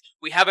in France.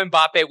 We have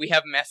Mbappe, we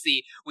have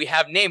Messi, we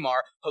have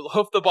Neymar,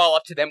 hoof the ball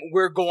up to them,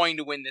 we're going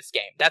to win this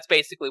game. That's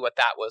basically what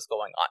that was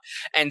going on.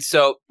 And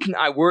so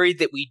I worried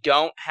that we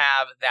don't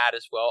have that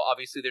as well.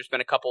 Obviously, there's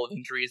been a couple of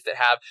injuries that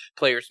have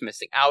players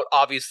missing out.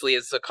 Obviously,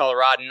 as a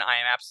Coloradan, I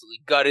am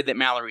absolutely gutted that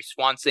Mallory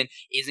Swanson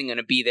isn't going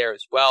to be there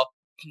as well.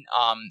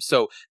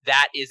 So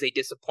that is a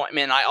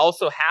disappointment. I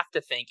also have to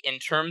think in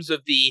terms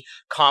of the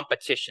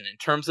competition, in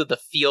terms of the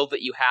field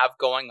that you have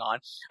going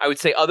on, I would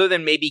say other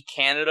than maybe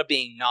Canada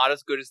being not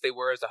as good as they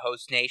were as a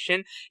host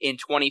nation in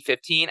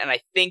 2015, and I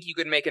think you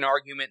could make an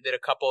argument that a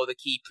couple of the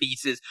key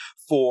pieces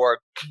for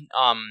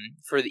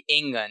the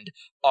England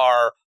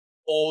are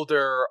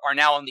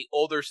now on the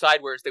older side,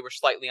 whereas they were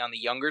slightly on the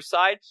younger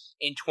side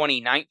in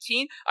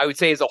 2019. I would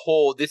say as a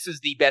whole, this is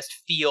the best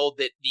field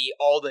that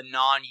all the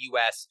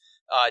non-US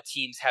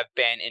teams have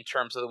been in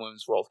terms of the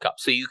Women's World Cup.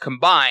 So you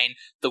combine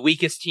the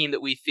weakest team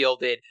that we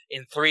fielded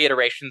in 3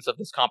 iterations of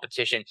this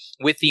competition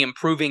with the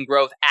improving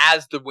growth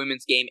as the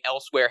women's game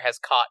elsewhere has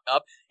caught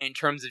up in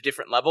terms of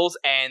different levels,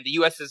 and the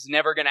U.S. is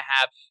never going to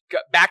have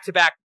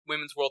back-to-back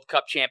Women's World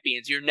Cup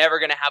champions. You're never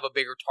going to have a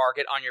bigger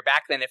target on your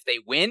back than if they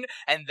win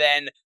and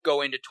then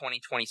go into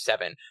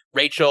 2027.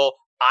 Rachel,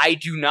 I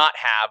do not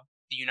have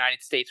the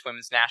United States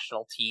women's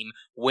national team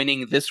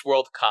winning this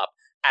World Cup.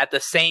 At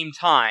the same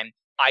time,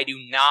 I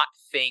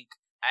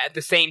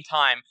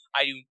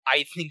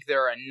think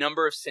there are a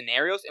number of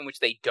scenarios in which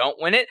they don't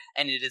win it,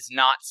 and it is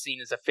not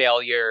seen as a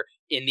failure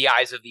in the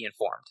eyes of the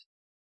informed.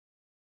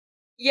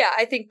 Yeah,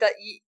 I think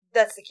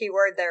that's the key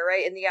word there,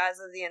 right? In the eyes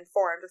of the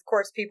informed. Of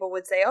course, people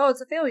would say, oh,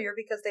 it's a failure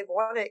because they've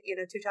won it,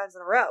 2 times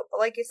in a row. But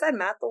like you said,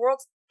 Matt, the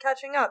world's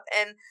catching up,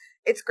 and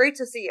it's great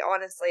to see,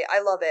 honestly.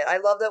 I love it. I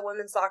love that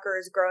women's soccer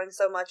is growing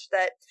so much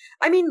that,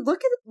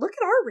 look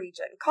at our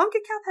region.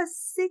 CONCACAF has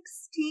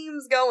 6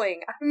 teams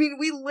going.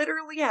 We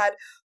literally had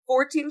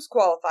 4 teams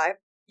qualify: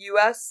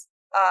 US,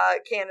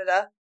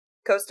 Canada,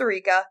 Costa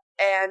Rica,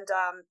 and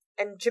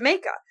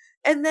Jamaica.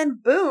 And then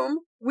boom,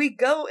 we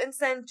go and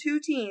send 2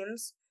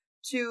 teams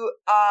to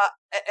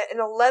an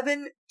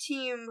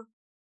 11-team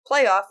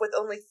playoff with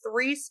only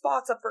 3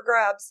 spots up for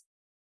grabs.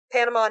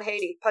 Panama and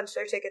Haiti punch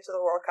their ticket to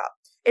the World Cup.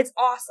 It's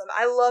awesome.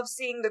 I love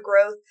seeing the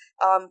growth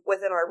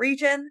within our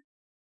region,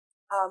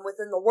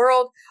 within the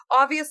world.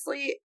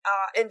 Obviously,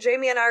 and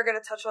Jamie and I are going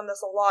to touch on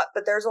this a lot,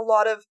 but there's a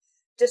lot of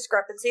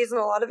discrepancies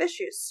and a lot of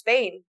issues.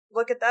 Spain,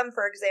 look at them,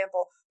 for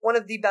example, one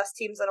of the best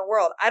teams in the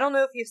world. I don't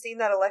know if you've seen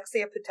that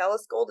Alexia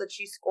Putellas goal that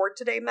she scored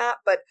today, Matt,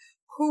 but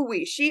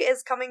she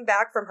is coming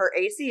back from her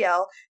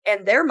ACL,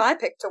 and they're my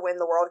pick to win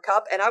the World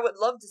Cup, and I would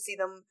love to see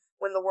them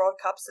win the World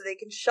Cup so they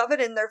can shove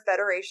it in their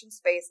federation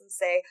space and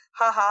say,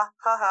 ha ha,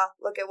 ha ha,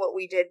 look at what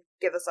we did,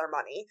 give us our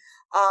money.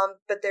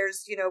 But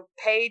there's,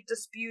 pay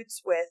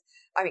disputes with,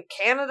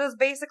 Canada's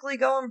basically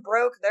going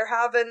broke. They're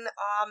having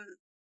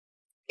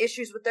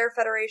issues with their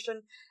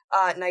federation.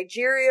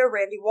 Nigeria,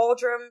 Randy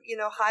Waldrum,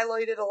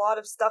 highlighted a lot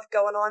of stuff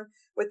going on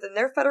within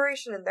their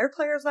federation and their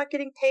players not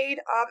getting paid,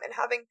 and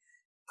having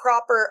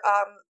proper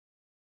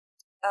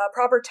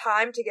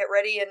time to get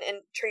ready in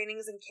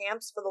trainings and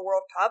camps for the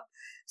World Cup.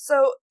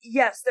 So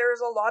yes, there is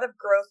a lot of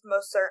growth,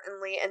 most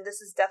certainly, and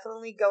this is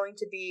definitely going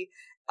to be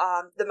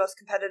the most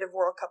competitive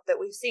World Cup that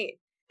we've seen.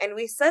 And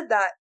we said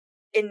that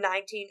in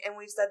 19, and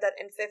we've said that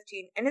in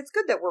 15, and it's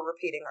good that we're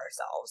repeating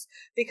ourselves,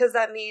 because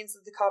that means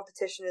that the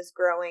competition is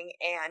growing,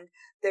 and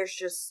there's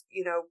just,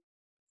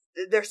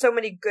 there's so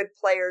many good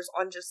players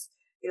on just,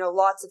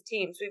 lots of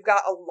teams. We've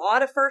got a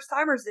lot of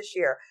first-timers this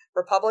year.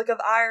 Republic of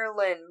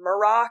Ireland,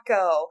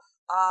 Morocco,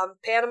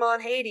 Panama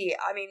and Haiti.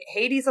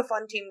 Haiti's a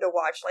fun team to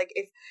watch. Like,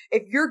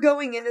 if you're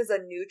going in as a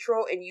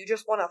neutral and you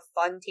just want a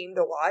fun team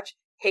to watch,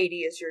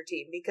 Haiti is your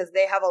team, because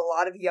they have a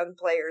lot of young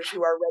players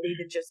who are ready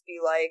to just be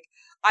like,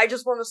 I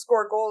just want to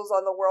score goals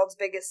on the world's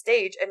biggest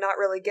stage and not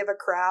really give a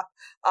crap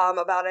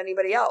about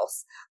anybody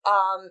else.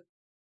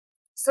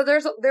 So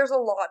there's a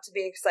lot to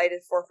be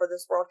excited for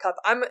this World Cup.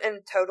 I'm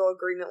in total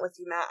agreement with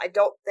you, Matt. I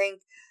don't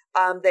think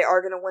they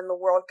are going to win the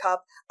World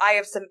Cup. I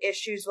have some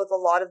issues with a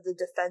lot of the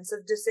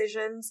defensive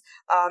decisions.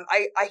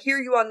 I hear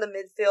you on the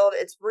midfield.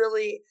 It's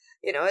really,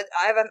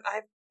 I've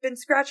been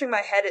scratching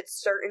my head at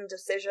certain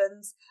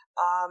decisions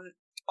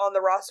on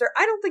the roster.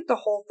 I don't think the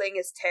whole thing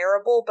is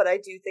terrible, but I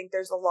do think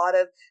there's a lot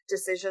of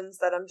decisions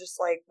that I'm just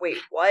like, wait,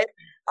 what?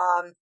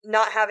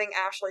 Not having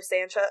Ashley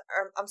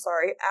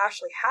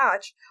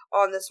Hatch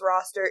on this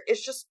roster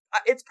is just,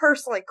 it's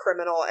personally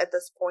criminal at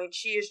this point.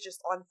 She is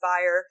just on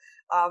fire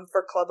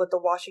for club with the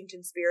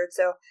Washington Spirit.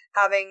 So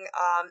having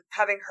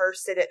her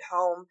sit at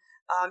home,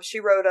 she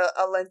wrote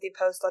a lengthy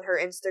post on her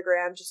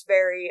Instagram, just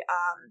very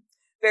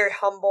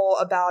humble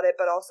about it,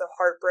 but also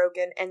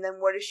heartbroken. And then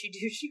what does she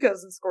do? She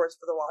goes and scores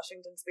for the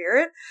Washington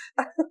Spirit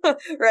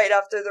right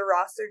after the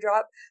roster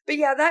drop. But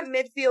yeah, that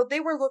midfield, they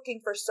were looking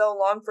for so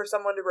long for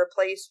someone to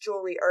replace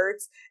Julie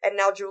Ertz, and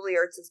now Julie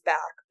Ertz is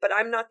back. But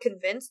I'm not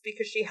convinced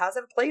because she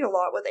hasn't played a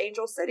lot with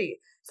Angel City.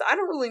 So I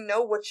don't really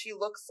know what she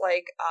looks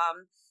like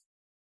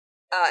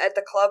at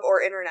the club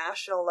or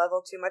international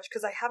level too much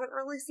because I haven't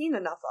really seen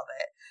enough of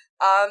it.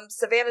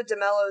 Savannah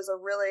DeMello is a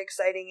really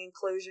exciting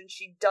inclusion.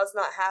 She does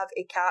not have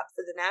a cap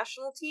for the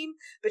national team,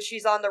 but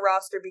she's on the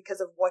roster because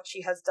of what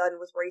she has done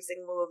with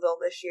Racing Louisville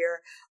this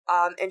year.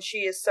 And she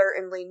is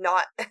certainly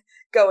not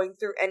going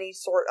through any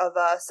sort of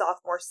a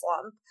sophomore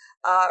slump.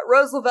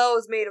 Rose Lavelle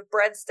is made of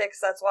breadsticks.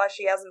 That's why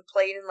she hasn't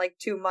played in like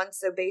 2 months.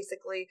 So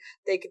basically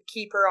they could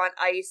keep her on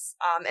ice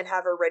and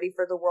have her ready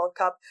for the World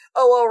Cup.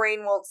 OL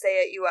Reign won't say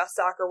it. US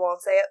Soccer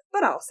won't say it,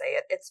 but I'll say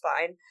it. It's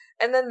fine.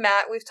 And then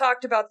Matt, we've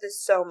talked about this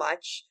so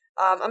much.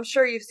 I'm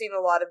sure you've seen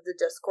a lot of the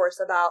discourse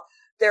about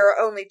there are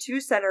only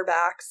 2 center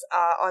backs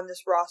on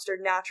this roster,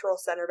 natural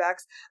center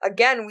backs.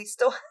 Again, we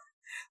still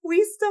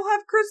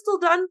have Crystal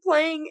Dunn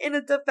playing in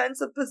a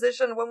defensive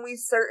position when we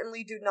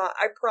certainly do not.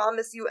 I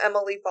promise you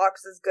Emily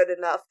Fox is good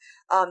enough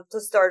to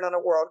start on a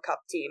World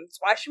Cup team. That's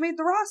why she made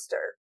the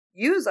roster.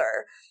 Use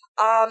her.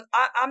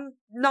 I'm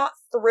not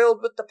thrilled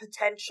with the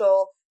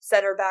potential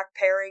center back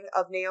pairing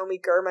of Naomi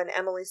Gurma and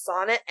Emily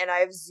Sonnet, and I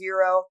have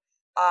zero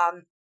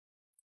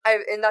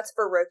and that's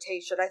for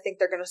rotation. I think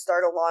they're going to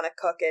start Alana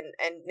Cook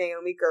and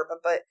Naomi Gurma,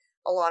 but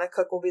Alana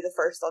Cook will be the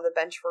first on the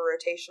bench for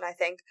rotation, I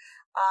think.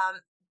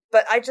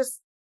 But I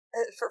just,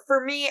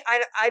 for me,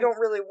 I don't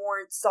really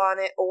warrant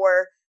Sonnet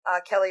or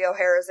Kelly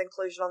O'Hara's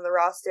inclusion on the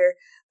roster.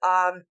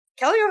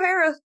 Kelly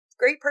O'Hara,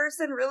 great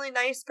person, really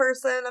nice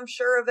person, I'm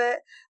sure of it.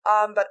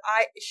 But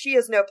she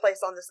has no place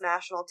on this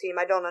national team.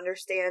 I don't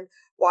understand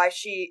why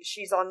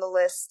she's on the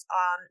list.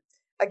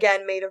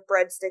 Again, made of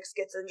breadsticks,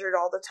 gets injured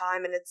all the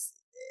time, and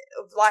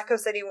Vlaco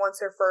said he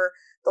wants her for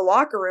the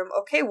locker room.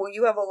 Okay, well,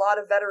 you have a lot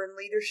of veteran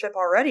leadership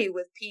already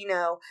with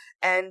Pino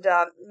and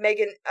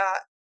Megan,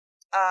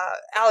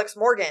 Alex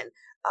Morgan.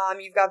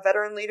 You've got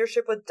veteran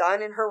leadership with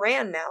Dunn and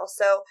Horan now.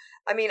 So,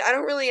 I mean, I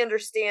don't really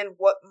understand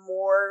what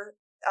more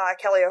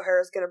Kelly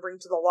O'Hara is going to bring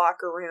to the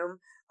locker room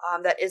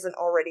that isn't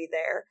already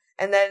there.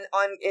 And then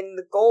in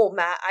the goal,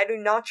 Matt, I do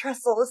not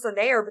trust Alyssa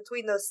Nair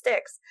between those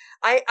sticks.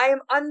 I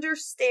am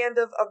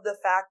understanding of the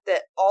fact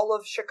that all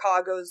of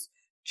Chicago's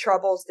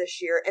troubles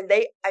this year, and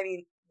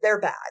they're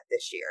bad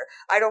this year.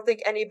 I don't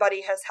think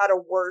anybody has had a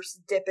worse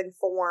dip in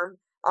form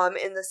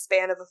in the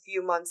span of a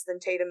few months than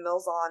Tatum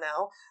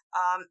Milzano.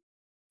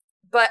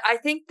 But I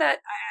think that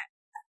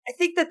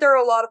there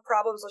are a lot of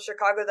problems with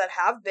Chicago that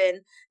have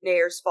been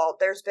Nair's fault.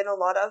 There's been a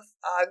lot of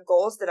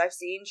goals that I've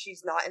seen.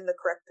 She's not in the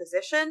correct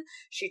position.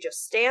 She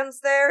just stands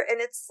there, and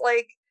it's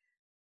like,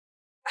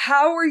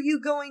 how are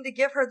you going to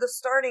give her the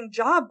starting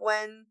job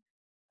when,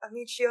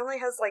 she only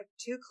has like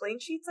 2 clean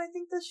sheets, I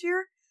think, this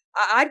year?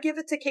 I'd give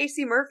it to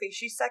Casey Murphy.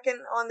 She's second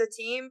on the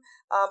team.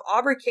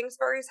 Aubrey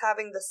Kingsbury's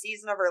having the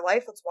season of her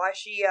life. That's why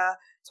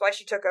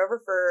she took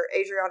over for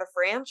Adriana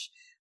Franch.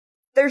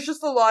 There's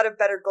just a lot of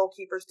better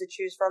goalkeepers to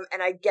choose from,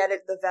 and I get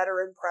it, the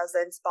veteran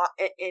presence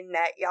in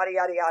net, yada,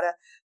 yada, yada,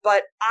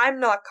 but I'm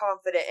not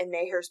confident in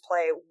Nair's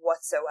play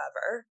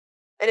whatsoever.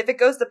 And if it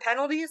goes to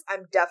penalties,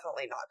 I'm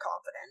definitely not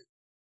confident.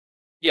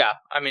 Yeah,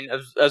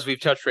 as we've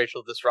touched,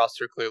 Rachel, this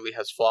roster clearly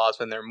has flaws,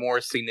 and they're more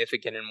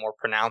significant and more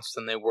pronounced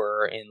than they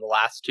were in the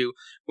last 2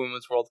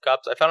 Women's World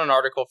Cups. I found an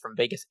article from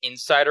Vegas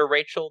Insider,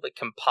 Rachel, that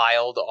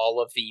compiled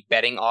all of the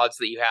betting odds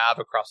that you have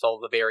across all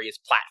the various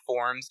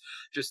platforms,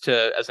 just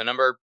as a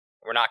number.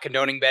 We're not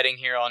condoning betting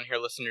here on here,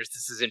 listeners.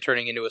 This isn't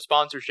turning into a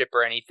sponsorship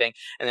or anything.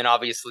 And then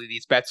obviously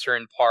these bets are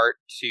in part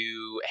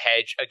to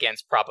hedge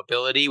against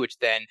probability, which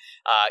then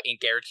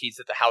it guarantees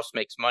that the house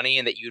makes money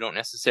and that you don't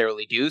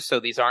necessarily do. So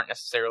these aren't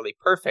necessarily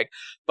perfect,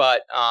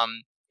 but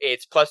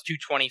it's plus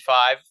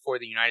 225 for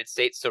the United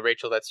States. So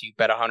Rachel, that's you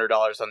bet $100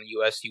 on the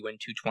U.S., you win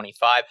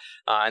 225,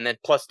 and then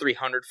plus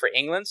 300 for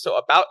England. So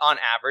about on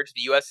average,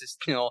 the U.S. is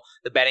still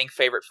the betting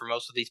favorite for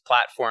most of these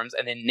platforms,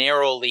 and then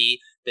narrowly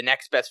The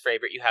next best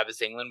favorite you have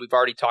is England. We've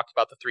already talked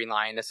about the three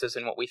Lionesses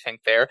and what we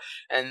think there.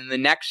 And the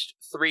next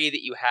three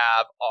that you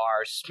have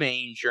are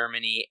Spain,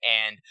 Germany,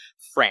 and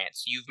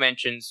France. You've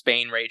mentioned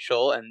Spain,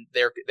 Rachel, and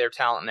their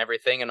talent and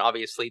everything, and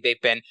obviously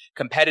they've been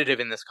competitive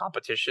in this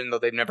competition, though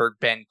they've never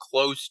been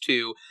close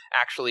to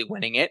actually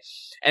winning it.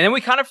 And then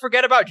we kind of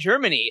forget about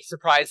Germany,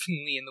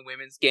 surprisingly, in the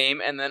women's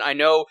game. And then I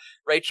know,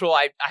 Rachel,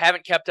 I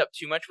haven't kept up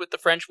too much with the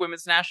French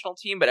women's national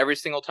team, but every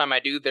single time I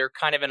do, they're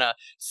kind of in a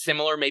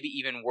similar, maybe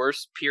even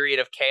worse period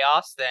of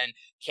chaos than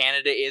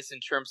Canada is in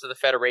terms of the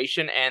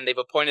federation, and they've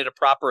appointed a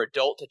proper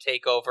adult to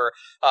take over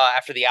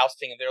after the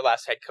ousting of their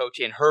last head coach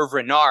in Hervé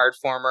Renard,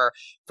 former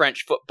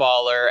French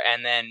footballer,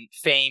 and then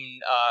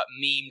famed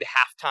memed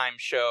halftime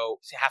show.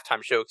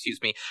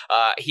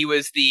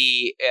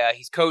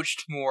 He's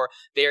coached more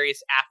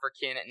various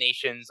African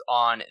nations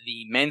on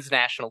the men's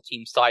national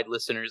team side,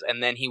 listeners,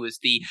 and then he was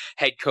the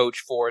head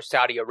coach for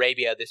Saudi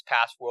Arabia this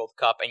past World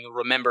Cup, and you'll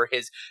remember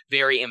his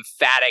very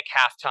emphatic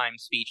halftime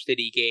speech that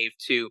he gave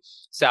to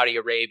Saudi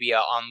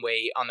Arabia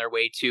on their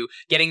way to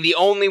getting the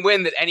only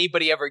win that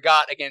anybody ever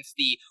got against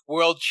the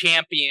world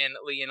champion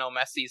Lionel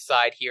Messi's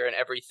side here and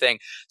everything.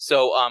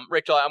 So,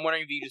 Rachel, I'm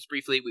wondering if you just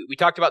briefly, we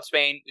talked about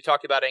Spain, we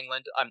talked about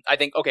England. I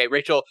think, okay,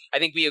 Rachel, I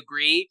think we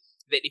agree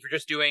that if you're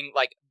just doing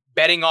like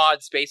betting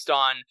odds based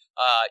on,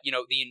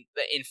 the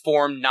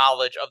informed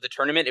knowledge of the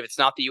tournament, if it's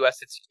not the U.S.,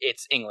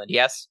 it's England,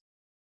 yes?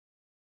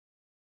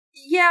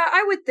 Yeah,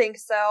 I would think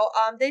so.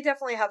 They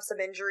definitely have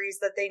some injuries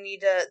that they need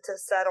to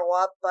settle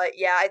up, but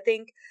yeah, I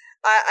think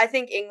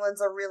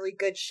England's a really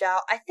good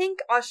shout. I think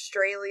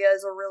Australia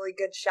is a really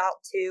good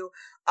shout too.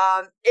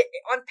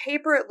 On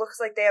paper, it looks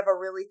like they have a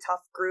really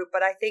tough group,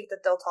 but I think that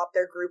they'll top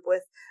their group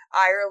with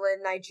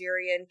Ireland,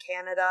 Nigeria, and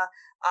Canada.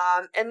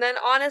 And then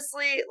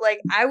honestly, like,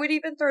 I would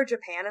even throw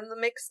Japan in the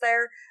mix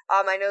there.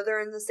 I know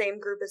they're in the same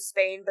group as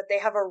Spain, but they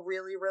have a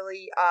really,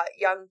 really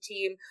young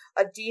team,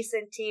 a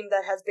decent team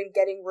that has been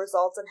getting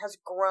results and has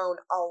grown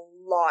a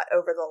lot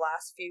over the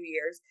last few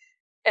years.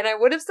 And I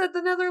would have said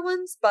the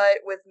Netherlands, but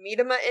with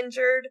Miedema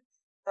injured,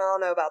 I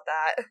don't know about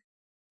that.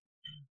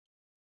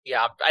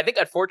 Yeah, I think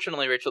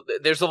unfortunately, Rachel,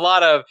 there's a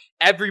lot of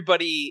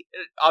everybody.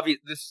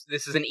 Obvious,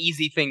 this is an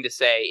easy thing to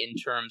say in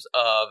terms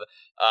of,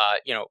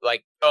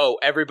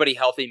 everybody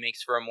healthy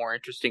makes for a more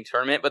interesting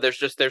tournament. But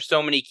there's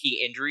so many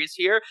key injuries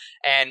here,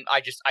 and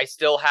I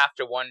still have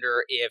to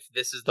wonder if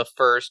this is the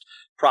first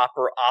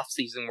proper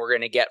offseason we're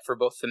going to get for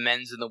both the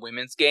men's and the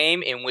women's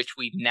game, in which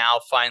we've now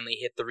finally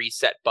hit the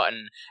reset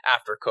button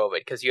after COVID.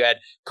 Because you had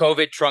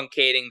COVID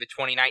truncating the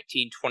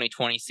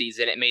 2019-2020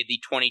 season. It made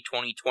the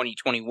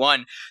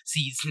 2020-2021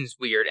 seasons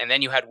weird. And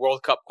then you had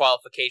World Cup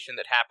qualification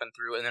that happened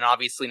through. And then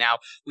obviously now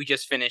we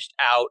just finished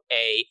out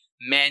a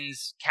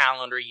men's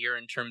calendar year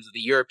in terms of the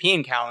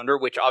European calendar,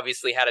 which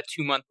obviously had a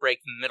 2-month break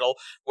in the middle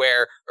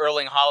where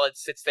Erling Haaland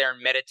sits there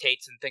and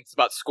meditates and thinks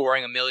about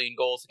scoring 1 million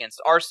goals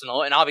against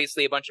Arsenal. And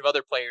obviously a bunch of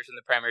other players in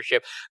the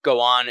Premiership go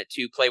on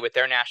to play with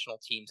their national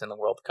teams in the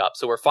World Cup.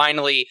 So we're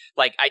finally,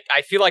 like,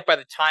 I feel like by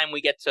the time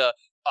we get to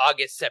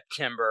August,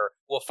 September,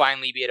 we'll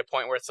finally be at a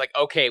point where it's like,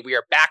 okay, we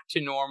are back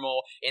to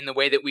normal in the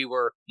way that we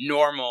were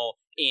normal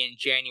in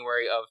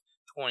January of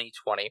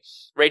 2020.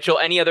 Rachel,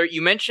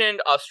 you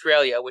mentioned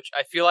Australia, which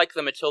I feel like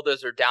the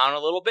Matildas are down a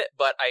little bit,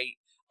 but I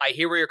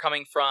hear where you're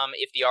coming from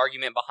if the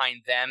argument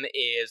behind them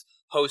is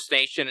host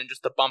nation and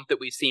just the bump that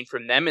we've seen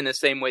from them in the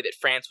same way that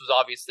France was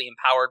obviously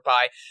empowered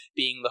by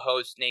being the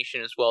host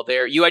nation as well.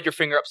 There, you had your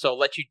finger up, so I'll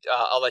let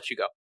you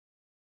go.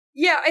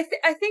 Yeah,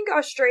 I think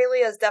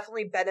Australia has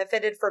definitely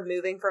benefited from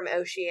moving from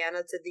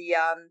Oceania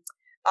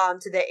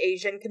to the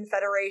Asian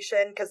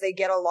Confederation, because they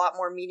get a lot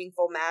more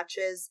meaningful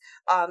matches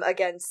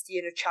against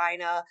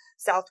China,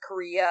 South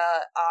Korea,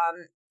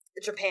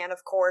 Japan,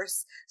 of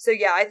course. So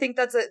yeah, I think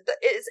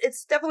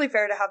it's definitely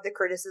fair to have the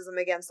criticism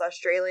against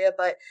Australia,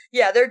 but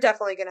yeah, they're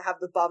definitely going to have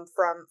the bump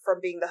from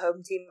being the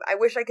home team. I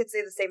wish I could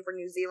say the same for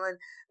New Zealand,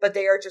 but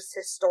they are just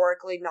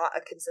historically not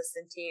a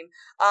consistent team.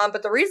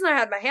 But the reason I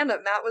had my hand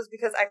up, Matt, was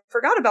because I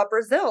forgot about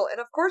Brazil, and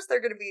of course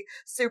they're going to be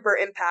super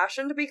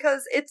impassioned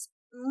because it's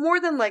more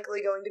than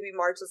likely going to be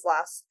Marta's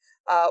last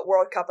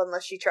World Cup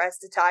unless she tries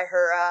to tie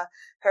her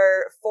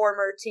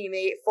former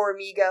teammate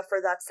Formiga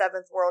for that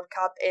 7th World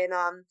Cup in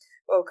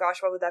oh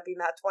gosh, what would that be,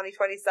 Matt?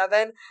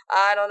 2027?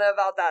 I don't know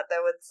about that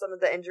though, with some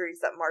of the injuries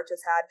that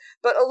Marta's had.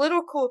 But a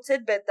little cool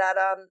tidbit that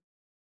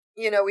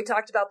we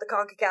talked about the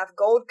CONCACAF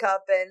Gold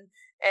Cup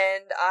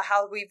and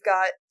how we've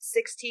got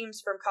 6 teams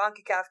from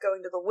CONCACAF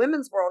going to the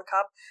Women's World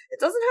Cup. It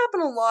doesn't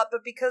happen a lot,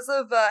 but because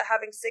of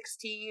having 6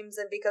 teams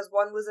and because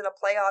one was in a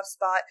playoff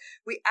spot,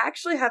 we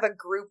actually have a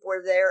group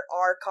where there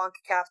are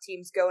CONCACAF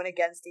teams going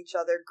against each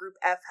other. Group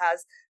F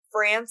has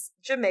France,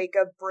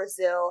 Jamaica,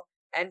 Brazil,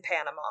 and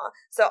Panama.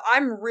 So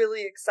I'm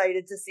really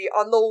excited to see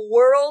on the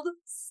world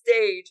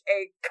stage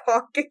a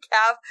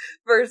CONCACAF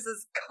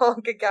versus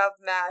CONCACAF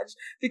match,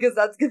 because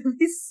that's going to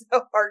be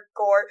so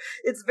hardcore.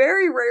 It's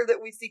very rare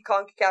that we see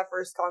CONCACAF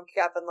versus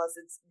CONCACAF unless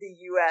it's the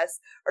US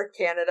or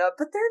Canada,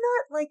 but they're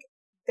not like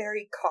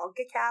very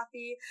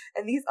CONCACAF-y,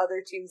 and these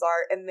other teams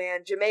are. And man,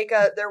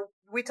 Jamaica,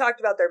 we talked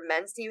about their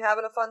men's team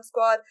having a fun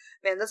squad.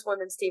 Man, this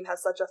women's team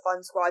has such a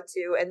fun squad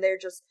too, and they're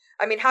just,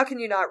 I mean, how can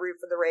you not root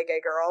for the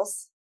reggae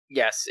girls?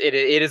 Yes, it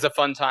is a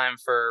fun time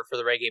for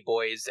the reggae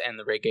boys and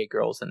the reggae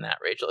girls in that,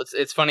 Rachel.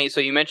 It's funny.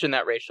 So you mentioned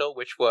that, Rachel,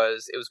 it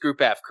was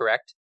Group F,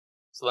 correct?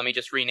 So let me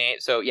just rename.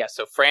 So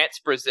so France,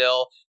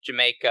 Brazil,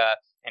 Jamaica,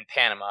 and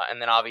Panama,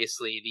 and then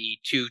obviously the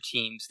two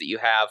teams that you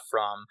have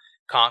from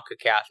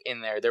CONCACAF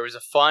in there. There was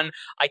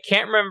I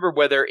can't remember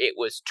whether it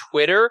was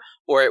Twitter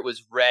or it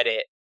was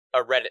Reddit,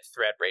 a Reddit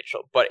thread,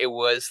 Rachel, but it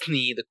was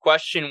the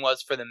question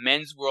was for the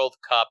Men's World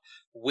Cup,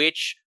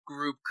 which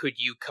group could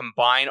you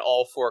combine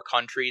all four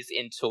countries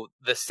into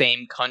the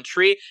same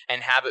country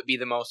and have it be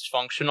the most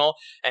functional?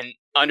 And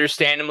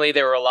understandably,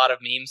 there were a lot of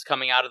memes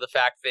coming out of the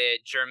fact that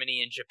Germany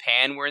and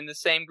Japan were in the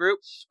same group,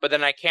 but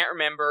then I can't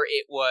remember,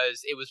 it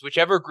was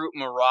whichever group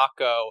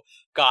Morocco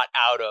got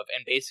out of,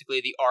 and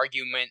basically the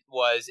argument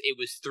was it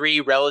was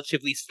three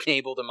relatively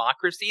stable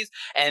democracies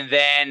and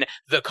then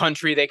the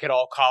country they could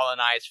all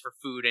colonize for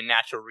food and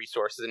natural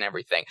resources and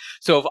everything.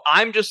 So if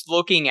I'm just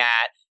looking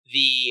at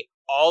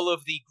all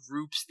of the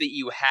groups that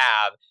you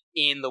have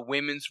in the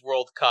Women's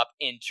World Cup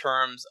in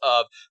terms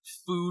of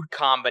food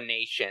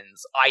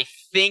combinations, I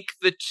think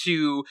the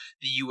two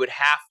that you would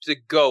have to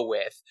go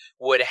with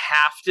would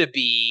have to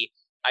be,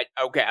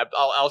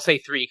 I'll say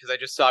three because I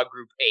just saw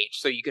Group H.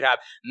 So you could have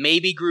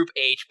maybe Group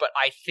H, but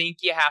I think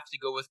you have to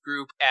go with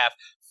Group F,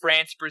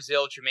 France,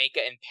 Brazil, Jamaica,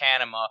 and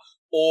Panama,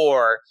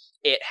 or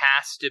it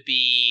has to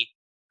be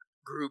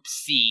Group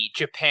C,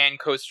 Japan,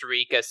 Costa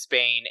Rica,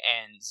 Spain,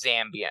 and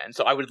Zambia. And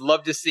so I would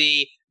love to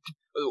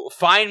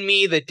find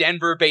me the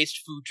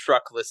Denver-based food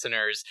truck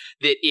listeners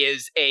that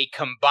is a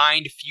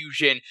combined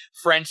fusion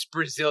French,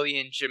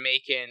 Brazilian,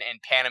 Jamaican,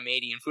 and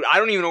Panamanian food. I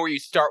don't even know where you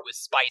start with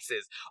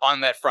spices on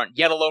that front,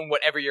 yet alone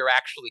whatever you're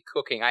actually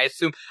cooking. I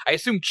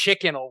assume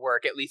chicken will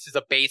work, at least as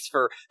a base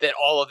for that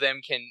all of them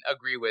can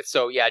agree with.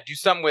 So yeah, do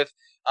something with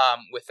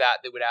that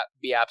would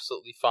be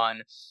absolutely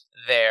fun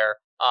there.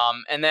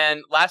 And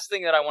then last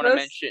thing that I want to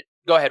mention.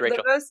 Go ahead, Rachel.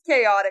 The most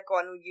chaotic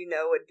one,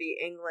 would be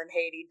England,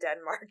 Haiti,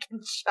 Denmark,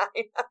 and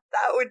China.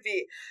 That would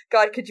be,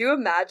 God, could you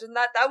imagine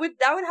that? That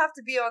would have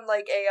to be on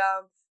like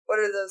a what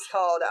are those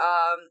called?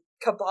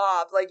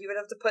 Kebab. Like you would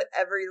have to put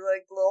every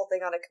like little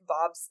thing on a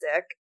kebab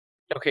stick.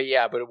 Okay,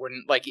 yeah, but it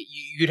wouldn't, like,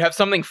 you'd have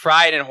something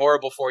fried and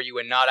horrible for you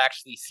and not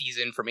actually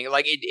seasoned for me.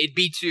 Like,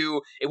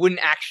 it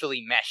wouldn't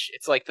actually mesh.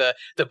 It's like the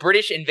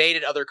British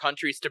invaded other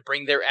countries to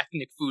bring their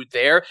ethnic food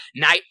there,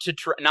 not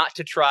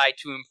to try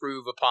to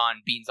improve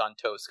upon beans on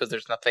toast, because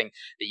there's nothing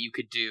that you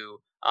could do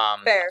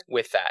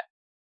with that.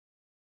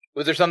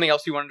 Was there something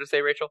else you wanted to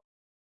say, Rachel?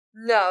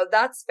 No,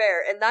 that's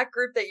fair. And that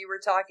group that you were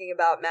talking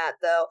about, Matt,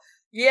 though,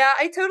 yeah,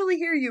 I totally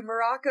hear you.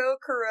 Morocco,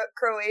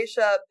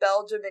 Croatia,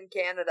 Belgium, and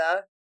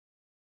Canada.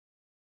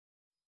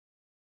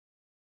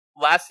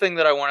 Last thing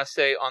that I want to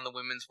say on the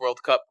Women's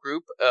World Cup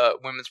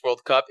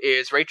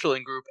is, Rachel,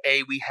 in Group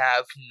A, we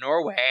have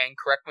Norway, and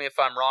correct me if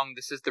I'm wrong,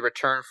 this is the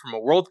return from a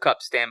World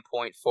Cup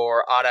standpoint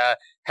for Ada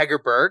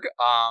Hegerberg.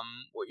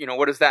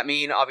 What does that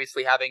mean?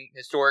 Obviously, having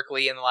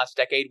historically in the last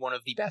decade one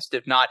of the best,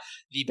 if not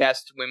the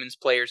best, women's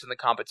players in the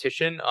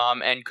competition.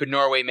 And could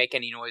Norway make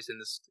any noise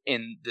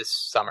in this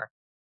summer?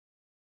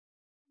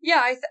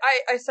 Yeah,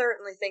 I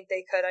certainly think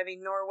they could. I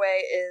mean,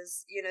 Norway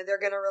is, they're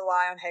going to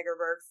rely on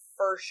Hegerberg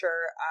for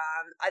sure.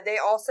 They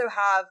also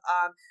have,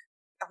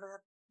 I'm going to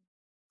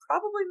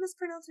probably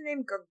mispronounce her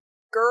name,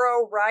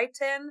 Guro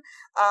Reiten,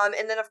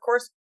 and then of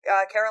course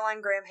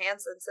Caroline Graham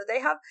Hansen. So they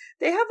have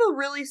a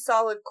really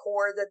solid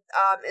core that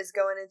is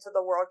going into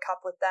the World Cup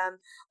with them.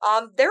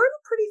 They're in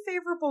a pretty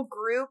favorable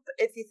group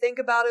if you think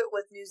about it,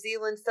 with New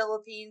Zealand,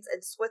 Philippines,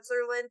 and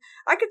Switzerland.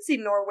 I could see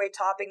Norway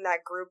topping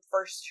that group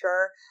for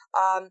sure.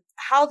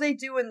 How they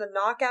do in the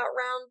knockout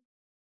round,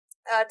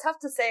 tough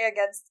to say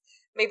against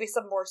maybe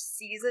some more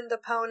seasoned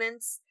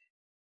opponents.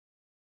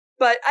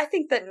 But I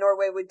think that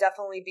Norway would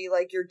definitely be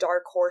like your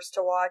dark horse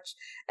to watch.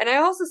 And I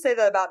also say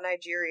that about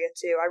Nigeria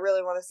too. I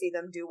really want to see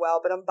them do well,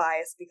 but I'm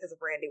biased because of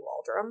Randy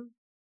Waldrum.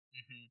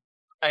 Mm-hmm.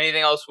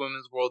 Anything else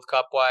Women's World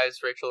Cup wise,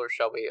 Rachel or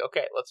Shelby?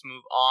 Okay, let's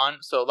move on.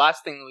 So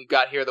last thing we've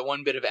got here, the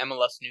one bit of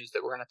MLS news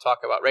that we're going to talk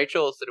about,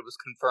 Rachel, is that it was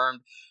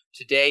confirmed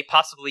today,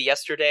 possibly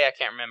yesterday, I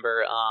can't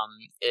remember.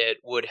 It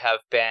would have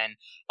been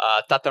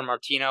Tata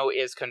Martino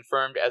is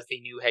confirmed as the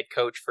new head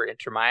coach for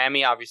Inter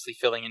Miami, obviously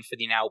filling in for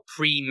the now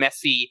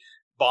pre-Messi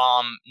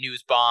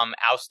news bomb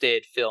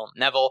ousted Phil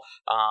Neville.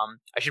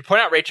 I should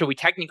point out, Rachel, we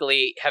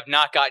technically have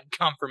not gotten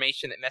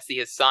confirmation that Messi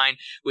has signed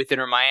with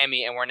Inter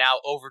Miami, and we're now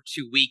over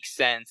 2 weeks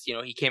since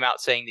he came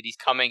out saying that he's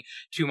coming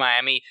to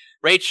Miami.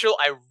 Rachel,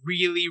 I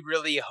really,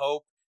 really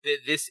hope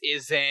that this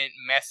isn't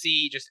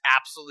Messi just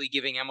absolutely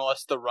giving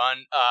MLS the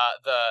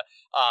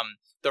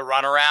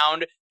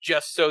runaround,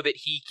 just so that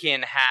he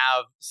can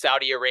have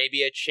Saudi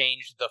Arabia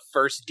change the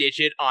first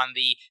digit on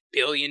the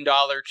 $1 billion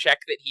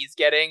check that he's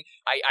getting.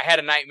 I had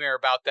a nightmare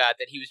about that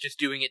he was just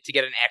doing it to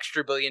get an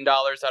extra $1 billion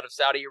out of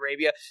Saudi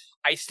Arabia.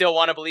 I still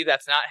want to believe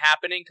that's not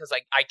happening because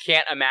I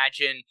can't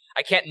imagine,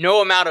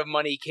 no amount of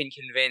money can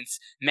convince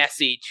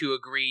Messi to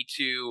agree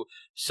to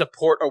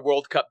support a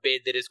World Cup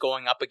bid that is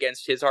going up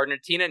against his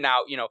Argentina.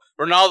 Now,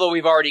 Ronaldo,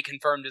 we've already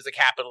confirmed is a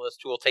capitalist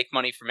who will take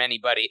money from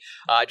anybody.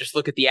 Just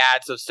look at the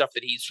ads of stuff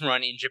that he's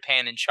run in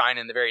Japan and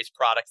China and the various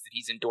products that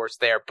he's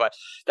endorsed there, but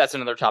that's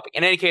another topic.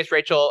 In any case,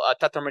 Rachel,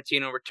 Tata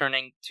Martino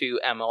returning to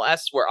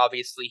MLS, where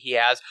obviously he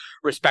has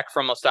respect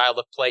from a style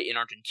of play in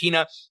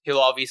Argentina. He'll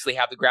obviously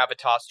have the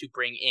gravitas to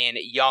bring in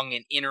young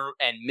and inner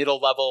and middle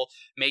level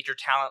major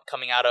talent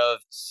coming out of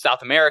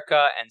South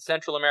America and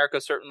Central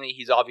America. Certainly,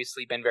 he's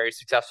obviously been very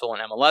successful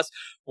in MLS,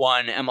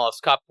 won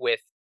MLS Cup with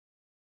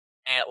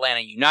Atlanta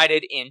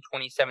United in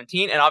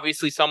 2017, and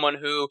obviously someone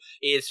who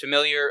is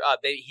familiar.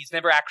 He's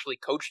never actually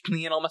coached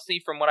Lionel Messi,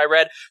 from what I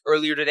read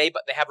earlier today,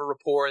 but they have a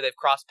rapport. They've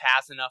crossed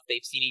paths enough.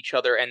 They've seen each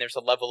other, and there's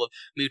a level of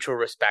mutual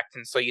respect.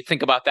 And so you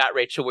think about that,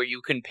 Rachel, where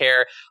you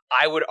compare,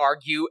 I would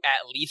argue,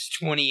 at least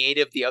 28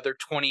 of the other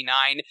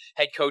 29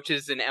 head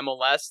coaches in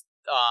MLS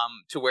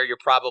to where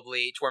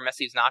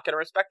Messi's not going to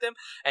respect him.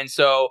 And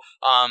so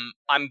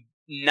I'm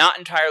not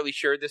entirely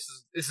sure this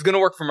is going to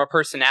work from a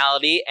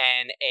personality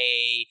and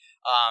a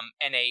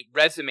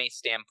resume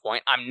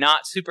standpoint. I'm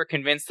not super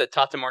convinced that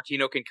Tata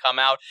Martino can come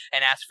out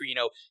and ask for,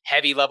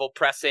 heavy level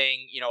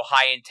pressing,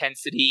 high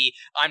intensity.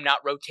 I'm not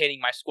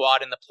rotating my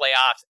squad in the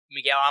playoffs.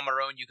 Miguel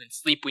Almiron, you can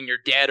sleep when you're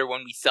dead, or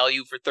when we sell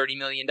you for $30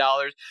 million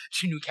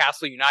to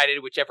Newcastle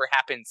United, whichever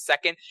happens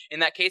second in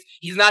that case.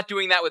 He's not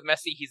doing that with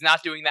Messi. He's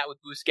not doing that with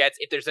Busquets.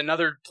 If there's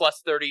another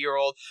plus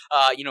 30-year-old,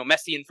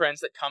 Messi and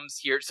friends that comes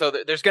here. So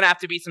there's going to have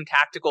to be some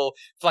tactical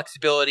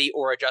flexibility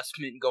or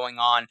adjustment going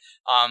on.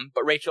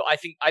 But Rachel, I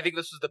think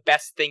this was the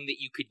best thing that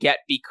you could get,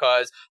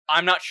 because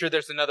I'm not sure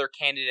there's another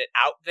candidate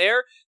out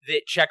there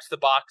that checks the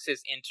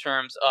boxes in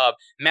terms of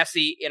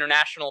Messi,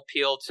 international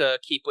appeal to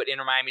keep what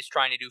Inter Miami's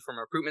trying to do from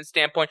a recruitment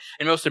standpoint,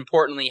 and most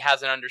importantly,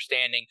 has an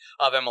understanding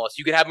of MLS.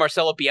 You could have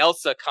Marcelo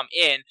Bielsa come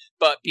in,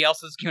 but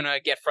Bielsa's going to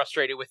get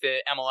frustrated with the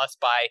MLS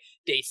by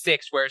day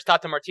 6, whereas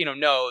Tata Martino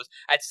knows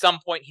at some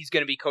point he's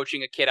going to be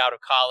coaching a kid out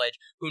of college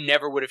who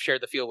never would have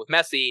shared the field with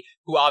Messi,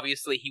 who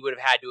obviously he would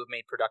have had to have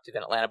made productive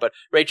in Atlanta. But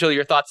Rachel,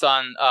 your thoughts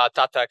on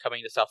Tata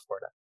coming to South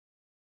Florida?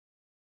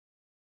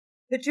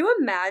 Could you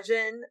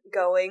imagine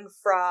going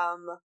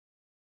from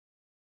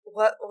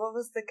what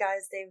was the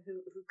guy's name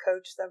who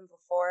coached them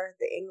before?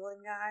 The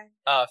England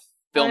guy?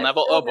 Phil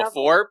Neville.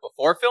 Before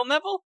Phil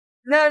Neville?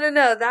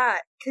 No,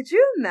 that. Could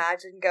you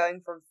imagine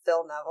going from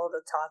Phil Neville to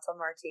Tata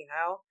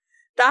Martino?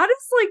 That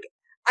is like,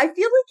 I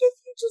feel like if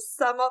you just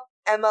sum up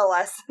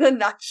MLS in a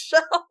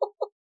nutshell,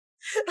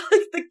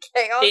 like the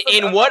chaos.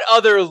 In what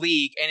other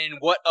league and in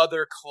what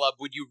other club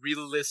would you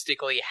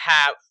realistically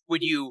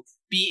would you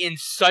be in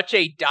such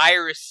a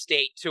dire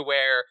state to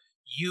where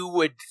you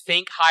would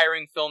think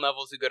hiring Phil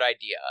Neville is a good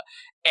idea,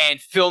 and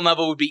Phil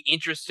Neville would be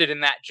interested in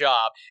that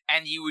job,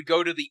 and you would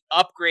go to the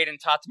upgrade in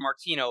Tata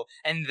Martino,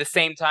 and at the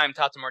same time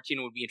Tata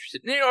Martino would be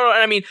interested.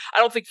 I mean, I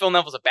don't think Phil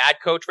Neville's a bad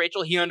coach,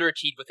 Rachel. He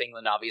underachieved with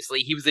England, obviously.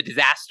 He was a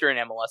disaster in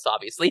MLS,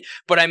 obviously.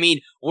 But I mean,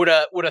 would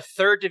an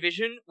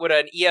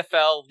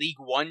EFL League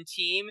One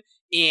team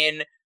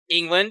in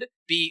England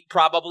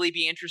probably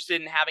be interested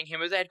in having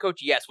him as a head coach?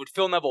 Yes. Would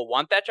Phil Neville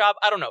want that job?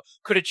 I don't know.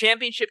 Could a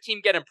championship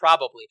team get him?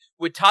 Probably.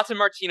 Would Tata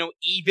Martino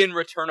even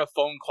return a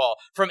phone call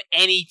from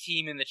any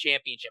team in the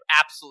championship?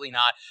 Absolutely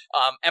not.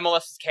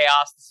 MLS is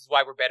chaos. This is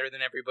why we're better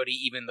than everybody,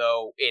 even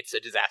though it's a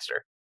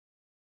disaster.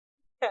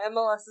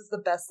 MLS is the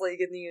best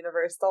league in the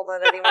universe. Don't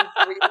let anyone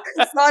fool you.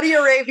 Saudi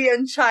Arabia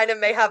and China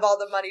may have all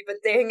the money, but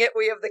dang it,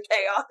 we have the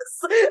chaos.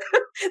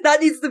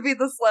 That needs to be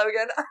the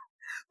slogan.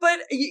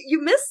 But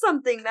you missed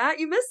something, Matt.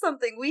 You missed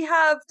something. We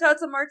have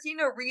Tata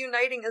Martino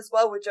reuniting as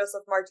well with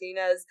Joseph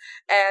Martinez.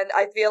 And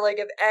I feel like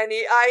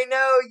I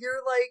know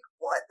you're like,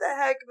 what the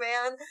heck,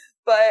 man?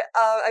 But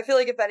I feel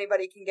like if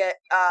anybody can get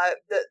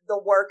the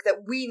work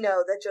that we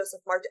know that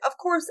Joseph Martinez, of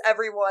course,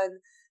 anyone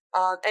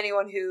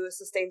who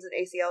sustains an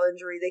ACL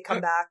injury, they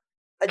come back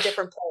a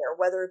different player,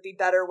 whether it be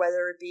better,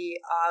 whether it be,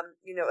 a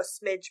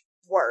smidge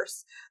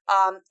worse.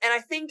 And I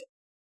think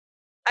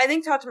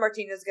Tata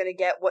Martino is going to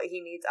get what he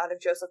needs out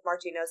of Joseph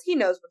Martinez. He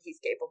knows what he's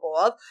capable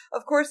of.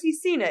 Of course, he's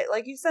seen it.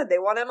 Like you said, they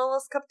won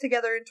MLS Cup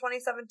together in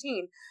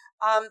 2017.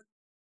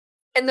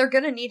 And they're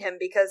going to need him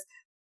because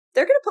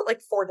they're going to put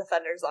like 4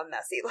 defenders on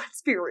Messi.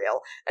 Let's be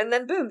real. And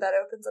then boom, that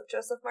opens up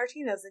Joseph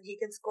Martinez and he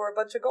can score a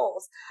bunch of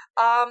goals.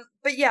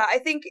 But yeah, I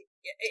think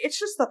it's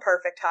just the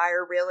perfect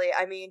hire, really.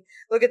 I mean,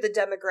 look at the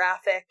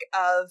demographic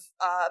of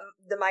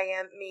the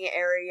Miami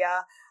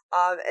area.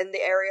 And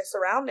the area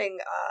surrounding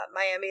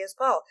Miami as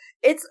well.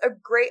 It's a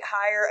great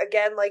hire.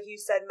 Again, like you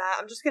said, Matt,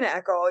 I'm just going to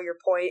echo all your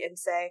point and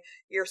say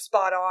you're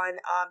spot on.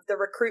 The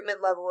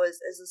recruitment level is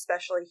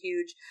especially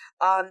huge.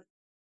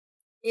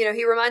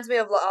 He reminds me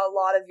of a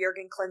lot of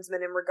Jurgen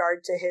Klinsmann in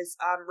regard to his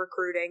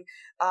recruiting.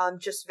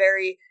 Just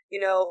very,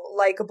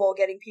 likable,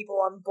 getting people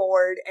on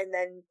board, and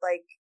then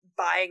like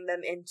buying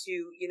them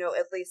into,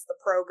 at least the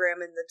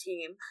program and the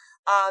team.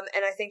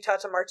 And I think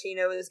Tata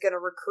Martino is going to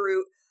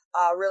recruit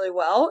really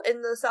well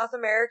in the South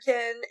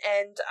American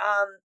and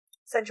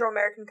Central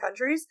American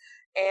countries.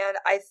 And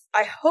I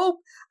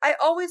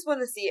always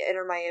want to see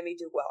Inter Miami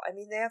do well. I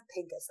mean, they have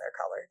pink as their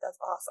color. That's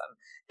awesome.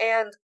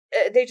 And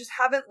they just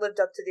haven't lived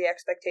up to the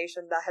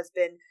expectation that has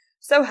been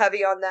so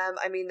heavy on them.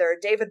 I mean, they're a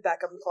David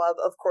Beckham club.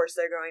 Of course,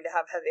 they're going to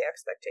have heavy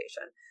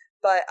expectation.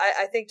 But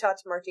I think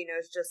Tata Martino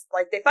is just,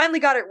 like, they finally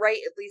got it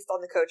right, at least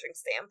on the coaching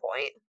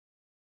standpoint.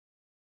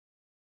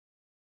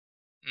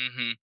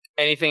 Mm-hmm.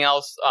 Anything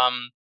else?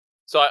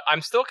 So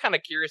I'm still kind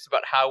of curious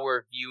about how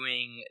we're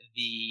viewing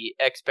the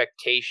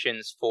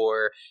expectations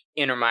for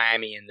Inter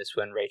Miami in this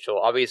win, Rachel.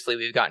 Obviously,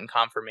 we've gotten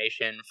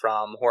confirmation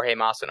from Jorge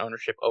Mas and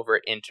ownership over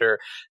at Inter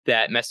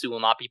that Messi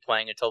will not be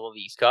playing until the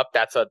Leagues Cup.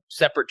 That's a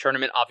separate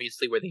tournament,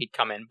 obviously, where he'd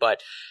come in,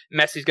 but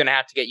Messi's going to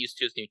have to get used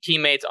to his new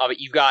teammates.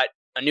 You've got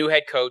a new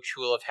head coach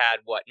who will have had,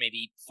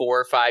 maybe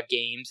 4 or 5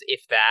 games,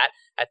 if that.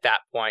 At that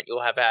point,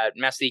 you'll have had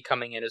Messi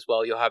coming in as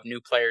well. You'll have new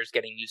players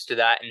getting used to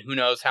that, and who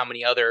knows how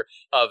many other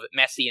of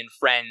Messi and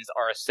friends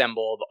are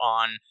assembled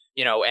on,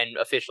 and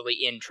officially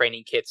in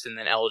training kits and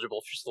then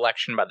eligible for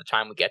selection by the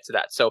time we get to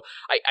that. So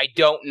I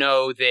don't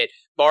know that,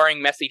 barring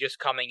Messi just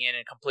coming in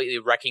and completely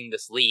wrecking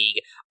this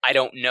league, I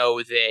don't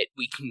know that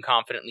we can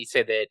confidently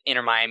say that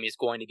Inter Miami is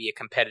going to be a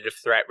competitive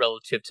threat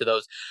relative to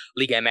those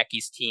Liga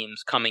MX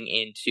teams coming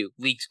into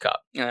Leagues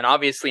Cup. And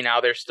obviously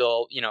now they're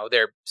still,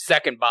 they're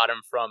second bottom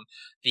from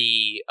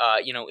the,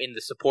 in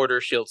the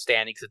supporter shield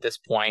standings at this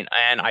point.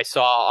 And I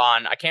saw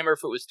on, I can't remember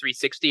if it was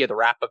 360 or the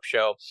wrap-up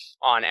show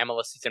on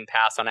MLS Season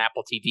Pass on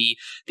Apple TV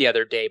the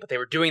other day, but they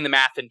were doing the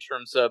math in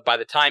terms of, by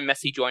the time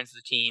Messi joins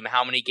the team,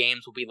 how many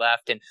games will be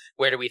left, and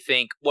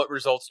what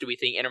results do we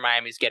think Inter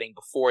Miami is getting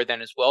before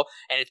then as well.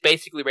 And it's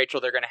basically,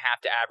 Rachel, they're going to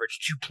have to average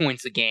 2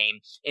 points a game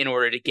in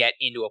order to get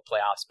into a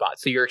playoff spot.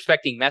 So you're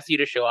expecting Messi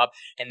to show up,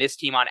 and this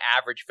team on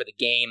average for the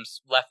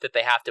games left that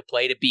they have to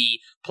play to be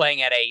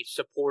playing at a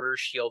supporter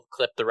shield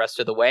clip the rest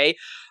of the way.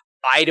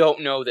 I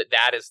don't know that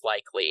that is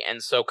likely.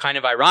 And so kind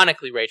of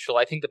ironically, Rachel,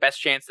 I think the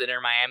best chance that Inter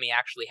Miami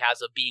actually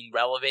has of being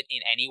relevant in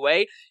any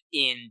way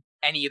in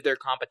any of their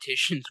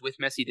competitions with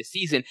Messi this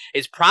season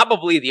is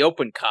probably the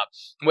Open Cup,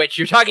 which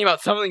you're talking about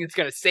something that's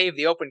going to save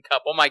the Open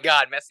Cup. Oh my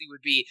God, Messi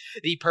would be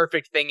the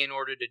perfect thing in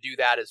order to do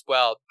that as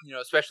well.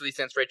 Especially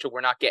since, Rachel,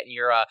 we're not getting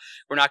the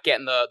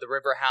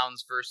Riverhounds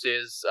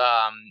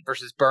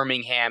versus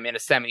Birmingham in a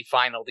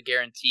semifinal to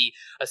guarantee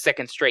a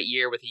second straight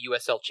year with a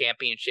USL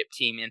Championship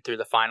team in through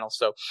the final.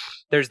 So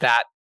there's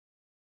that.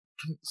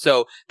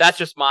 So that's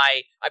just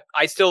I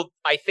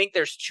think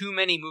there's too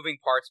many moving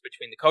parts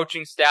between the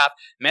coaching staff,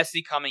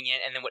 Messi coming in,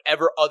 and then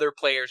whatever other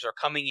players are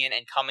coming in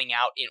and coming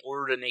out in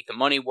order to make the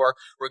money work,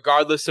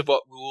 regardless of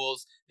what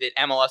rules that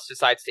MLS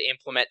decides to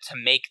implement to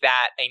make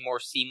that a more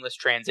seamless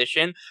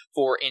transition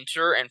for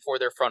Inter and for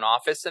their front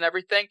office and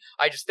everything.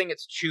 I just think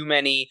it's too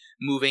many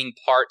moving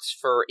parts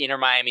for Inter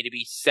Miami to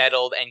be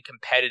settled and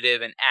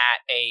competitive and at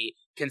a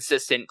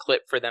consistent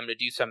clip for them to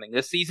do something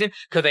this season.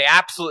 Could they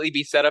absolutely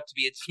be set up to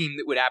be a team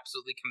that would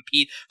absolutely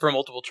compete for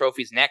multiple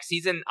trophies next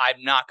season?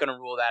 I'm not going to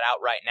rule that out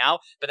right now,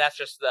 but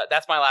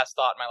that's my last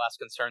thought, my last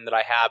concern that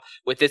I have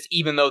with this,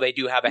 even though they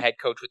do have a head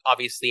coach with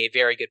obviously a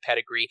very good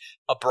pedigree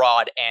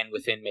abroad and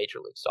within Major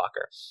League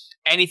Soccer.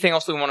 Anything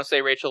else we want to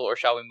say, Rachel, or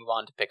shall we move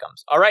on to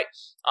pick'ems? All right,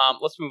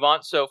 let's move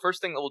on. So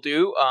first thing that we'll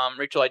do,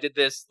 Rachel, I did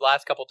this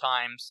last couple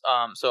times.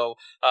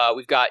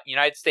 We've got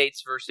United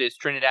States versus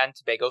Trinidad and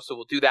Tobago, so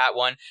we'll do that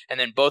one, and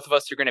then both of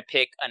us are going to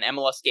pick an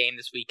MLS game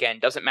this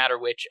weekend, doesn't matter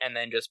which, and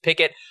then just pick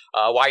it,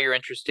 why you're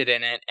interested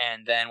in it,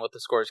 and then what the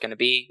score is going to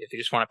be. If you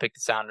just want to pick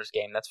the Sounders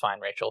game, that's fine,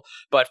 Rachel.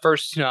 But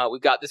first,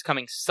 we've got this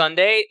coming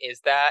Sunday.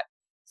 Is that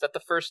the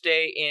first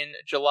day in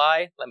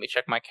July? Let me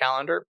check my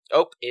calendar.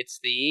 Oh, it's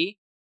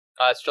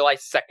July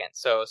 2nd.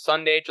 So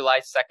Sunday,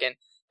 July 2nd,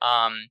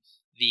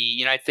 the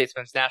United States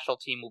men's national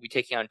team will be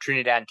taking on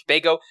Trinidad and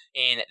Tobago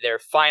in their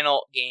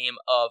final game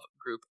of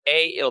Group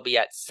A. It'll be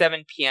at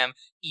 7 p.m.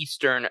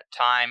 Eastern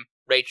time.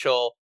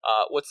 Rachel,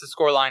 what's the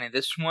scoreline in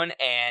this one?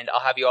 And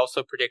I'll have you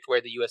also predict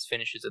where the U.S.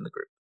 finishes in the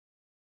group.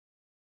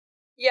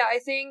 Yeah, I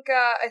think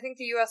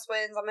the U.S.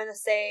 wins. I'm gonna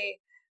say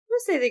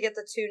they get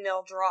the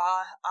 2-0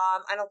 draw.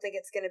 I don't think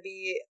it's gonna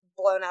be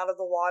blown out of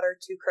the water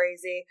too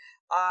crazy.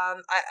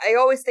 I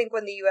always think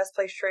when the U.S.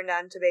 plays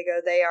Trinidad and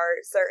Tobago, they are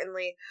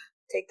certainly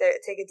take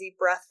a deep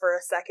breath for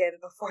a second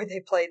before they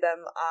play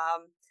them.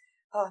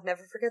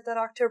 Never forget that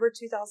October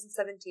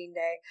 2017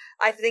 day.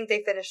 I think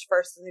they finished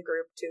first in the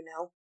group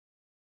 2-0.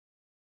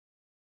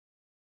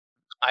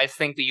 I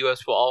think the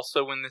U.S. will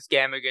also win this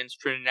game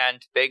against Trinidad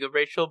and Tobago,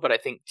 Rachel, but I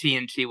think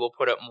TNT will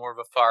put up more of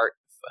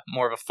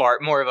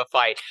a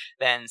fight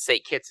than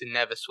St. Kitts and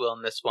Nevis will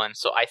in this one.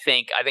 So I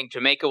think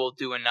Jamaica will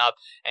do enough,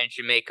 and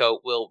Jamaica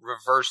will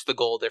reverse the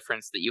goal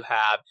difference that you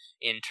have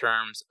in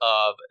terms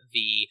of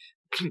the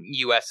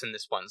U.S. in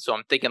this one. So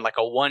I'm thinking like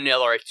a 1-0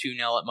 or a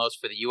 2-0 at most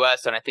for the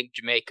U.S., and I think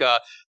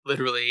Jamaica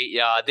literally,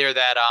 they're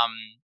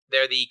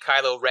the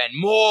Kylo Ren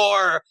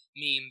more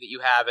meme that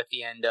you have at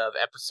the end of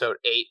episode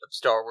 8 of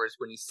Star Wars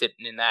when he's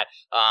sitting in that,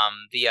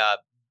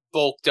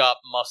 bulked up,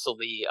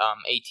 muscly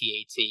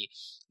AT-AT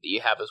that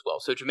you have as well.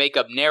 So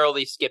Jamaica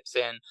narrowly skips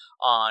in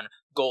on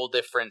goal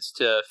difference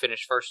to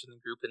finish first in the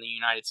group, and the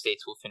United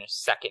States will finish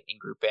second in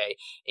Group A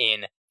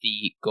in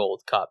the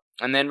Gold Cup.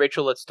 And then,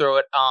 Rachel, let's throw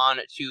it on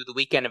to the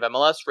weekend of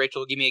MLS.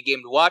 Rachel, give me a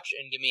game to watch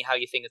and give me how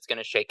you think it's going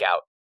to shake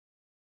out.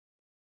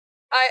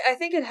 I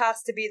think it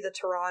has to be the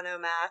Toronto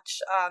match,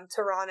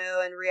 Toronto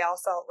and Real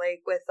Salt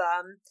Lake, with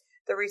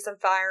the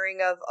recent firing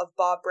of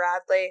Bob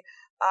Bradley.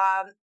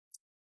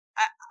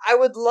 I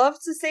would love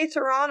to say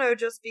Toronto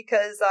just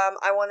because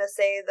I want to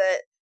say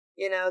that,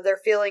 you know,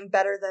 they're feeling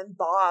better than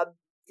Bob,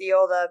 the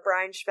old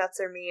Brian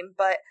Schmetzer meme,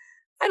 but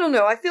I don't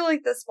know. I feel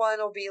like this one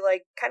will be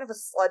like kind of a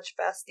sludge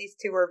fest. These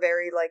two are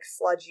very like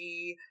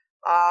sludgy,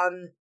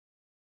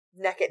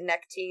 neck at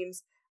neck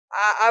teams.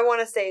 I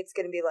want to say it's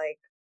going to be like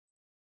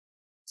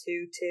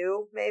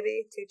 2-2,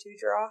 maybe 2-2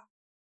 draw.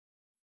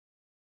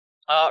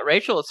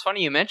 Rachel, it's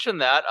funny you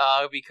mentioned that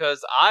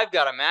because I've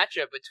got a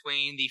matchup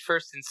between the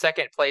first and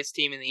second place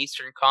team in the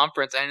Eastern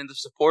Conference and in the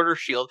Supporter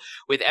Shield,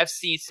 with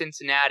FC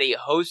Cincinnati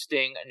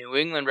hosting New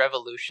England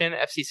Revolution.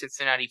 FC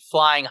Cincinnati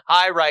flying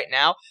high right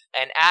now,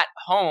 and at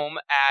home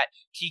at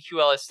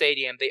TQLS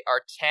Stadium, they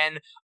are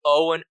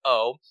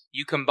 10-0-0.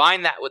 You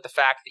combine that with the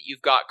fact that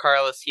you've got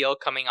Carlos Gil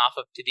coming off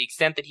of, to the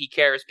extent that he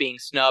cares, being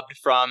snubbed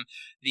from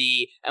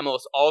the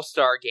MLS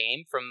All-Star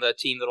game from the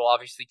team that will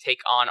obviously take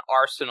on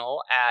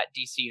Arsenal at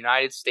DC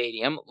United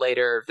Stadium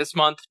later this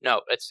month.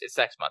 No, it's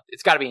next month.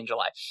 It's got to be in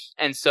July.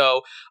 And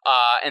so,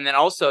 and then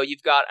also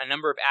you've got a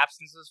number of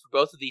absences for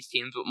both of these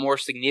teams, but more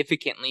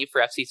significantly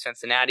for FC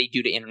Cincinnati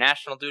due to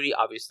international duty.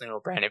 Obviously, no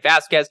Brandon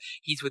Vasquez.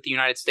 He's with the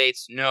United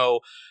States.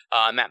 No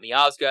Matt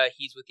Miazga.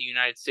 He's with the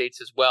United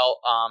States as well.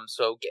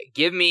 So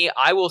give me,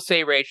 I will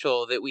say,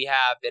 Rachel, that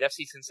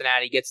FC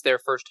Cincinnati gets their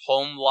first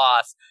home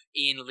loss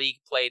in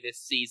league play this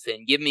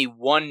season. Give me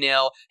 1-0,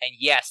 and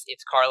yes,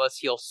 it's Carlos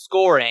Gil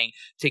scoring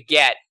to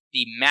get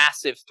the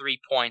massive 3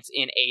 points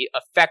in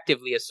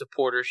effectively a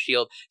Supporter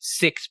Shield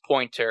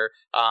 6-pointer,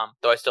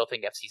 though I still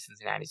think FC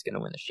Cincinnati is going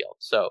to win the Shield.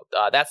 So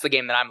that's the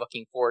game that I'm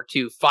looking forward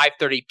to,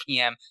 7:30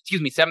 p.m.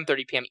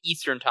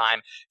 Eastern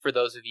time for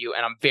those of you,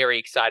 and I'm very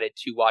excited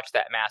to watch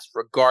that match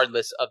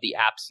regardless of the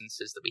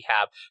absences that we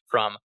have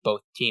from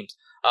both teams.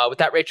 With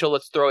that, Rachel,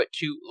 let's throw it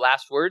to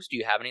last words. Do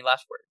you have any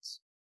last words?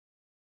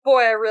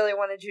 Boy, I really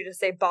wanted you to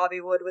say Bobby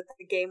Wood with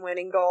the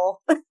game-winning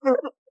goal. I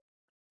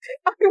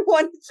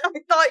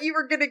thought you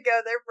were gonna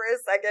go there for a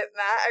second,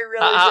 Matt. I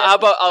really did. How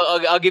about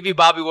I'll give you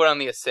Bobby Wood on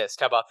the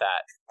assist. How about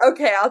that?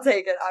 Okay, I'll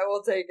take it. I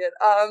will take it.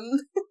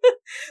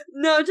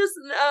 No, just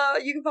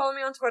you can follow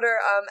me on Twitter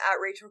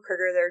at Rachel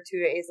Kruger. There are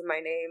 2 A's in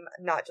my name,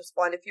 not just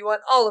one. If you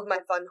want all of my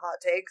fun hot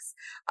takes,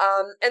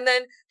 and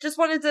then just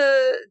wanted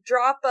to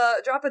drop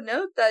a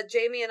note that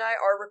Jamie and I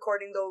are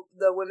recording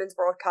the Women's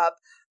World Cup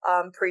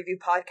preview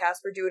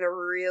podcast. We're doing a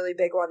really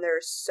big one.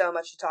 There's so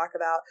much to talk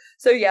about.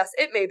 So yes,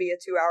 it may be a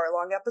 2-hour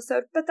long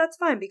episode, but that's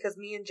fine because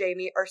me and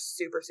Jamie are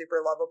super,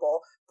 super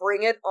lovable.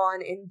 Bring it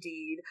on,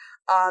 indeed.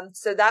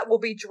 So that will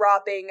be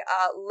dropping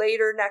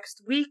later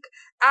next week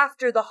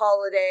after the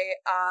holiday.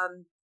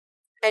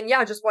 And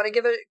yeah, just want to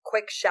give a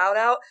quick shout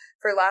out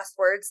for last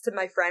words to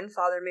my friend,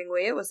 Father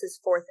Mingwei. It was his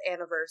 4th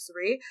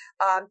anniversary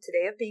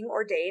today of being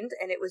ordained,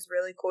 and it was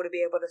really cool to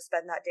be able to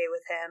spend that day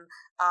with him.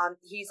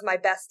 He's my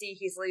bestie.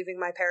 He's leaving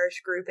my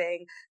parish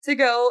grouping to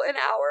go an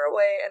hour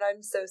away, and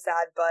I'm so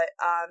sad, but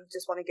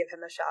just want to give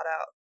him a shout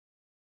out.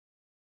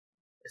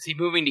 Is he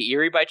moving to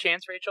Erie by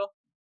chance, Rachel?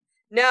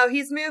 No,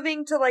 he's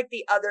moving to like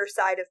the other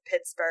side of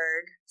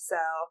Pittsburgh, so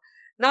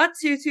not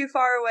too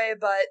far away,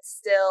 but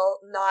still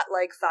not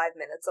like 5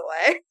 minutes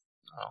away.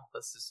 Oh,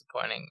 that's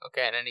disappointing.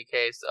 Okay, in any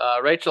case,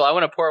 Rachel, I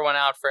want to pour one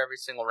out for every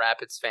single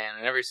Rapids fan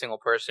and every single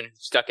person who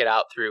stuck it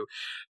out through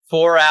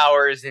 4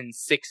 hours and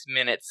 6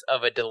 minutes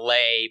of a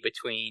delay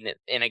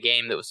in a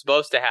game that was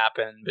supposed to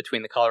happen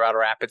between the Colorado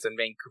Rapids and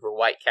Vancouver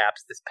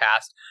Whitecaps this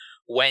past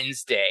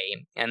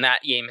Wednesday, and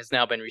that game has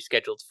now been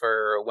rescheduled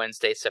for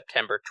Wednesday,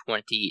 September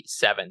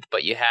 27th.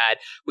 But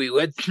we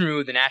went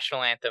through the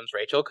national anthems,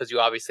 Rachel, because you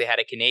obviously had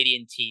a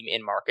Canadian team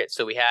in market.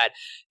 So we had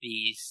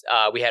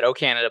we had O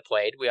Canada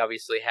played. We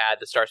obviously had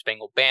the Star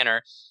Spangled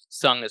Banner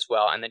sung as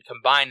well. And then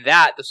combine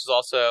that, this was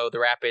also the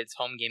Rapids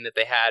home game that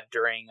they had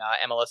during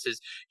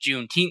MLS's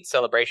Juneteenth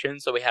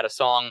celebration. So we had a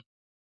song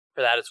for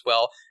that as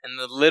well. And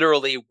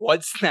literally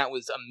once that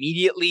was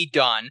immediately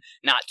done,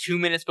 not 2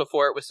 minutes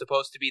before it was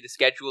supposed to be the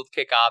scheduled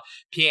kickoff,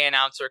 PA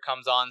announcer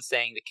comes on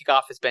saying the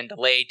kickoff has been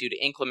delayed due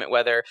to inclement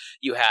weather.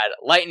 You had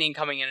lightning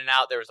coming in and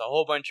out. There was a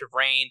whole bunch of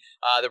rain.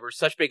 There were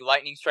such big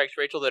lightning strikes,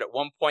 Rachel, that at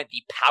one point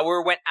the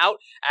power went out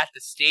at the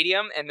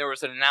stadium, and there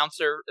was an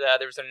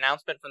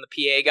announcement from the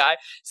PA guy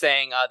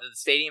saying that the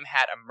stadium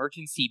had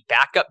emergency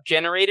backup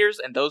generators,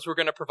 and those were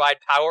going to provide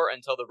power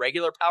until the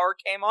regular power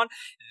came on.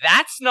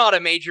 That's not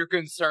a major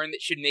concern that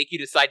should make you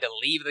decide to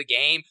leave the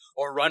game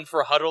or run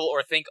for a huddle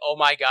or think, oh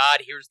my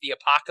God, here's the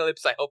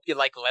apocalypse. I hope you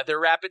like leather,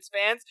 Rapids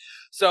fans.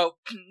 So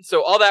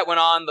all that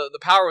went on. The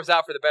power was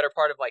out for the better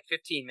part of like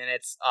 15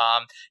 minutes.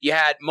 You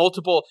had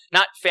multiple,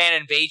 not fan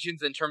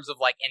invasions in terms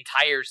of like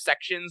entire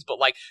sections, but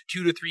like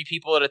 2 to 3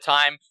 people at a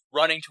time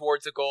running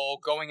towards a goal,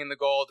 going in the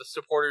goal, the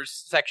supporters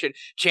section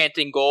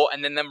chanting goal,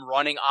 and then them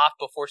running off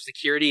before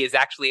security is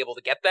actually able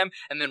to get them,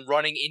 and then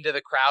running into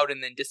the crowd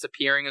and then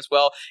disappearing as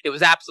well. It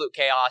was absolute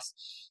chaos.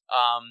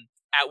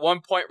 At one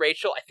point,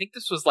 Rachel, I think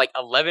this was like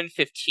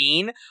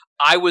 11:15.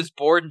 I was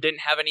bored and didn't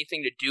have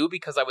anything to do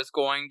because I was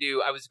going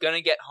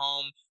to get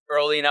home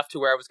early enough to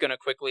where I was going to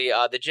quickly,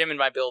 the gym in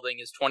my building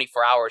is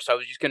 24 hours, so I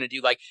was just going to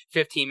do like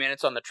 15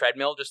 minutes on the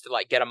treadmill just to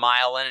like get a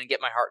mile in and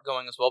get my heart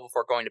going as well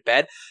before going to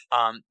bed.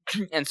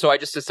 And so I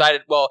just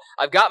decided, well,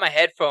 I've got my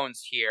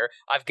headphones here,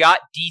 I've got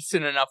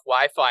decent enough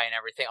Wi-Fi and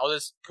everything. I'll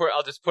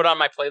just put on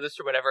my playlist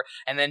or whatever,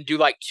 and then do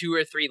like 2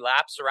 or 3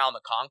 laps around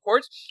the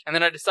concourse. And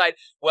then I decide,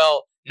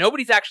 well,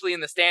 nobody's actually in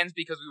the stands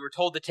because we were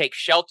told to take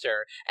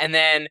shelter. And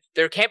then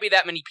there can't be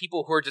that many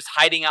people who are just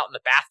hiding out in the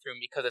bathroom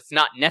because it's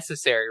not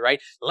necessary, right?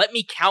 Let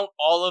me count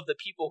all of the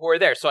people who are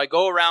there. So I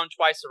go around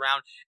twice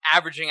around,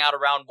 averaging out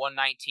around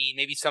 119.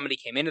 Maybe somebody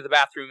came into the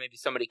bathroom. Maybe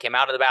somebody came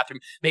out of the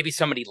bathroom. Maybe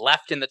somebody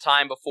left in the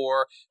time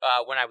before,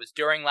 when I was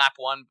during lap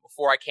 1,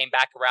 before I came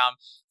back around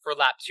for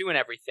lap 2 and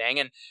everything.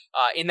 And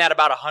in that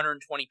about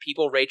 120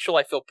 people, Rachel,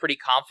 I feel pretty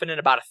confident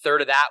about a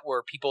third of that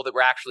were people that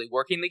were actually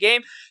working the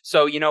game.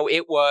 So,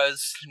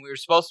 we were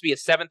supposed to be a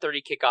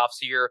 7:30 kickoff,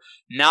 so you're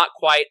not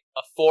quite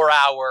a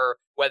 4-hour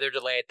weather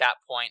delay at that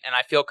point, and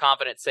I feel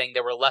confident saying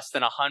there were less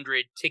than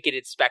 100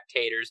 ticketed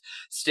spectators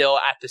still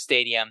at the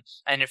stadium.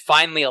 And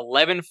finally,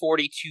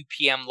 11:42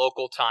 p.m.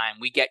 local time,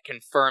 we get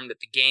confirmed that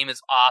the game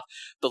is off.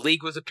 The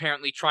league was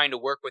apparently trying to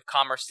work with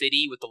Commerce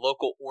City with the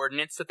local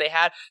ordinance that they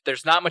had.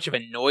 There's not much of a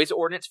noise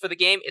ordinance for the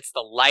game, it's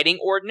the lighting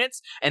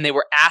ordinance, and they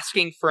were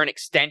asking for an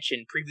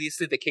extension.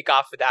 Previously, the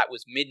kickoff for that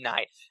was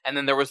midnight, and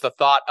then there was the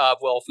thought of,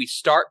 well, if we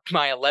start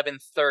by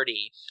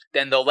 11:30,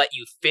 then they'll let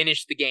you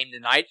finish the game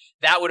tonight.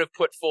 That would have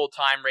put full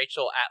time,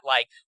 Rachel, at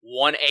like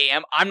 1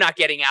 a.m. I'm not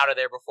getting out of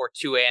there before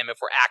 2 a.m. if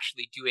we're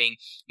actually doing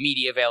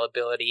media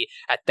availability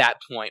at that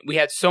point. We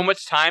had so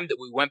much time that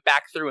we went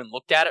back through and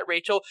looked at it,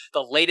 Rachel.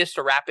 The latest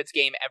a Rapids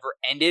game ever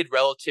ended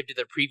relative to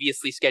the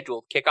previously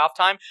scheduled kickoff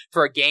time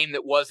for a game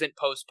that wasn't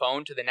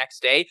postponed to the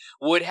next day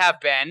would have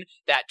been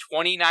that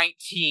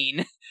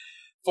 2019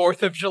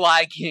 4th of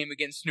July game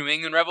against New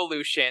England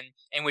Revolution,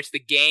 in which the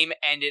game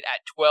ended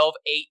at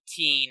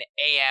 12:18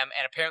 a.m.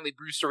 and apparently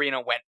Bruce Arena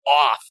went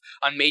off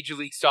on Major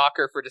League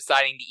Soccer for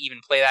deciding to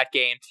even play that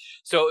game.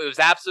 So it was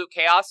absolute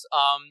chaos.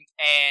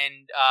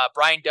 And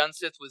Brian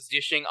Dunseth was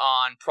dishing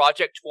on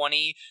Project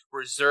 20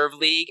 Reserve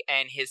League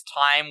and his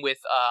time with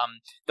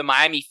the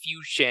Miami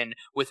Fusion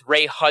with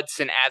Ray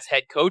Hudson as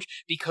head coach,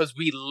 because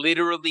we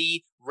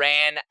literally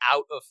ran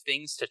out of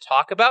things to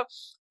talk about.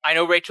 I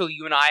know, Rachel,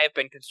 you and I have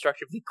been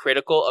constructively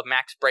critical of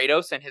Max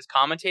Brados and his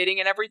commentating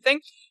and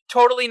everything.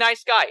 Totally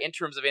nice guy in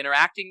terms of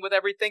interacting with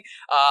everything.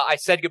 I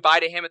said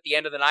goodbye to him at the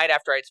end of the night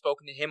after I had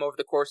spoken to him over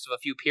the course of a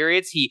few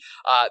periods. He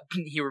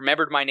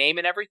remembered my name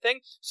and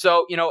everything.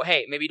 So,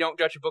 hey, maybe don't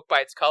judge a book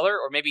by its color,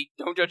 or maybe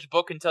don't judge a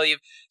book until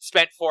you've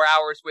spent 4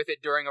 hours with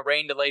it during a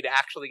rain delay to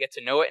actually get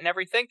to know it and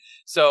everything.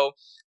 So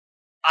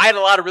I had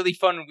a lot of really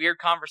fun and weird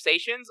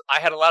conversations.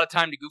 I had a lot of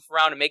time to goof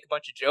around and make a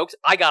bunch of jokes.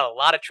 I got a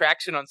lot of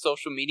traction on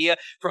social media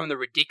from the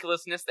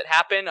ridiculousness that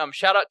happened.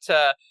 Shout out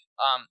to,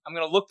 I'm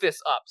going to look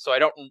this up so I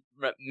don't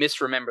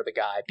misremember the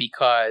guy,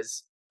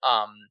 because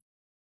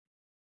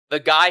the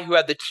guy who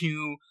had the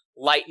 2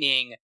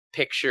 lightning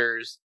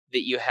pictures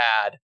that you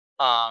had,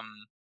 and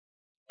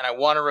I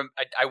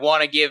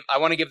want to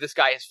give this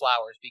guy his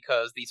flowers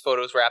because these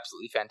photos were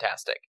absolutely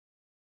fantastic.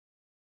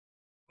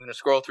 I'm going to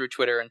scroll through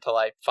Twitter until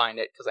I find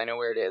it, because I know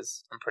where it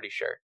is, I'm pretty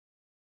sure.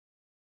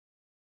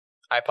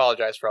 I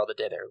apologize for all the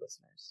dead air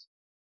listeners.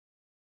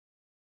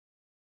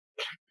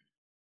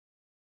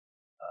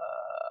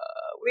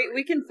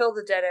 We can fill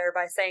the dead air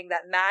by saying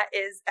that Matt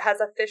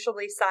has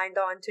officially signed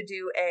on to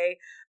do a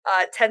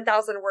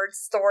 10,000 word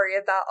story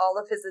about all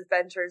of his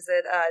adventures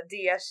at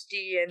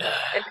DSG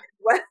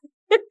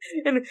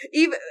and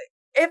even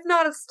if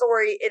not a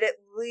story, it at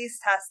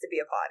least has to be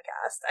a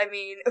podcast. I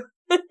mean,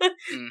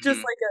 just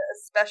like a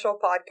special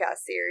podcast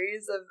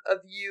series of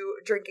you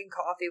drinking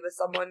coffee with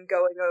someone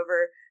going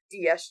over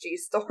DSG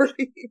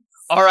stories.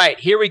 All right,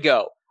 here we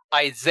go.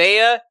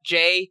 Isaiah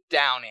J.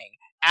 Downing,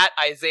 at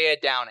Isaiah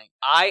Downing,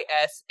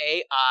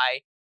 ISAIAH,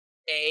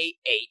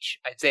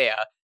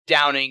 Isaiah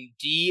Downing,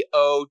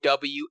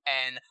 DOWNING,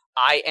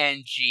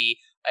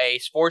 a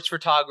sports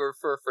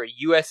photographer for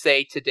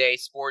USA Today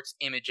Sports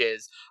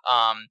Images,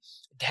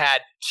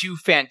 had 2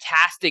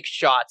 fantastic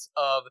shots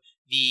of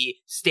the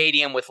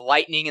stadium with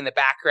lightning in the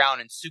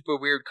background and super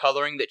weird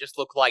coloring that just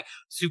looked like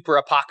super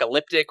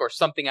apocalyptic or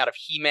something out of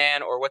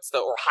He-Man or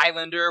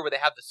Highlander, where they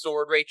have the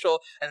sword,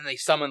 Rachel, and then they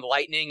summon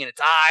lightning and it's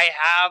I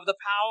have the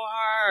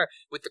power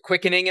with the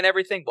quickening and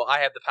everything. Well, I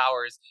have the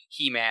power is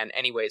He-Man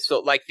anyway.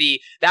 So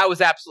that was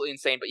absolutely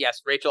insane. But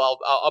yes, Rachel,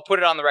 I'll put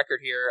it on the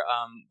record here.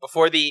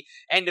 Before the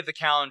end of the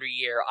calendar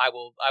year, I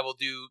will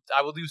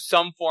do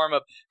some form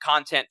of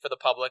content for the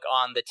public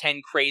on the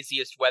 10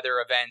 craziest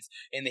weather events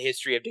in the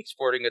history of Dick's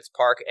Sporting Goods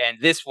Park, and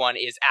this one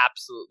is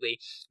absolutely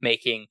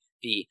making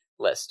the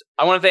list.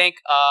 I want to thank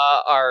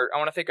our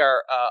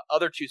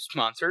other two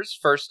sponsors.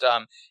 First,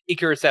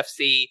 Icarus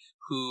FC,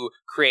 who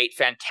create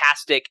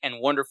fantastic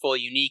and wonderful,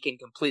 unique, and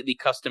completely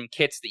custom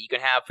kits that you can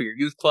have for your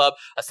youth club,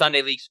 a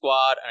Sunday league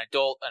squad, an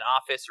adult, an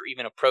office, or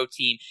even a pro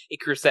team.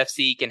 Icarus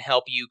FC can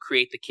help you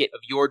create the kit of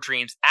your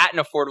dreams at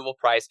an affordable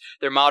price.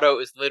 Their motto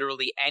is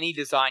literally any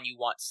design you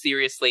want.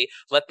 Seriously,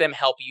 let them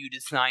help you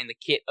design the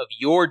kit of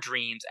your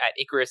dreams at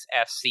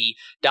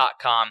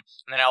IcarusFC.com.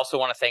 And then I also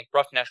want to thank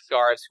Roughneck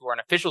Scarves, who are an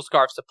official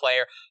scarf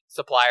supplier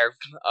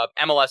of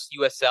MLS,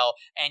 USL,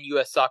 and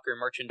US Soccer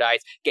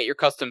merchandise. Get your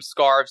custom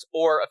scarves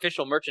or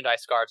official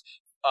merchandise scarves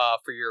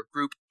for your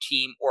group,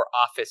 team, or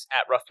office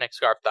at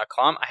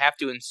roughneckscarf.com. I have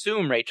to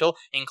assume, Rachel,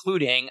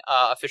 including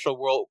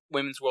official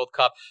Women's World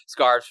Cup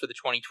scarves for the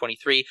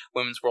 2023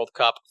 Women's World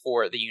Cup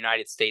for the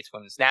United States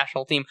Women's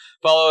National Team.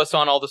 Follow us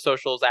on all the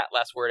socials at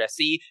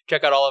LastWordSC.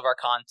 Check out all of our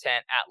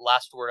content at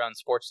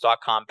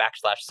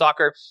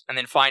lastwordonsports.com/soccer. And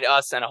then find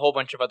us and a whole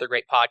bunch of other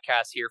great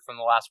podcasts here from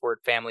the Last Word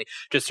family.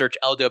 Just search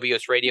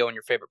LWS Radio in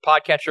your favorite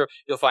podcatcher.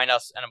 You'll find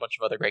us and a bunch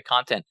of other great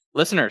content.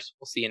 Listeners,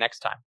 we'll see you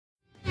next time.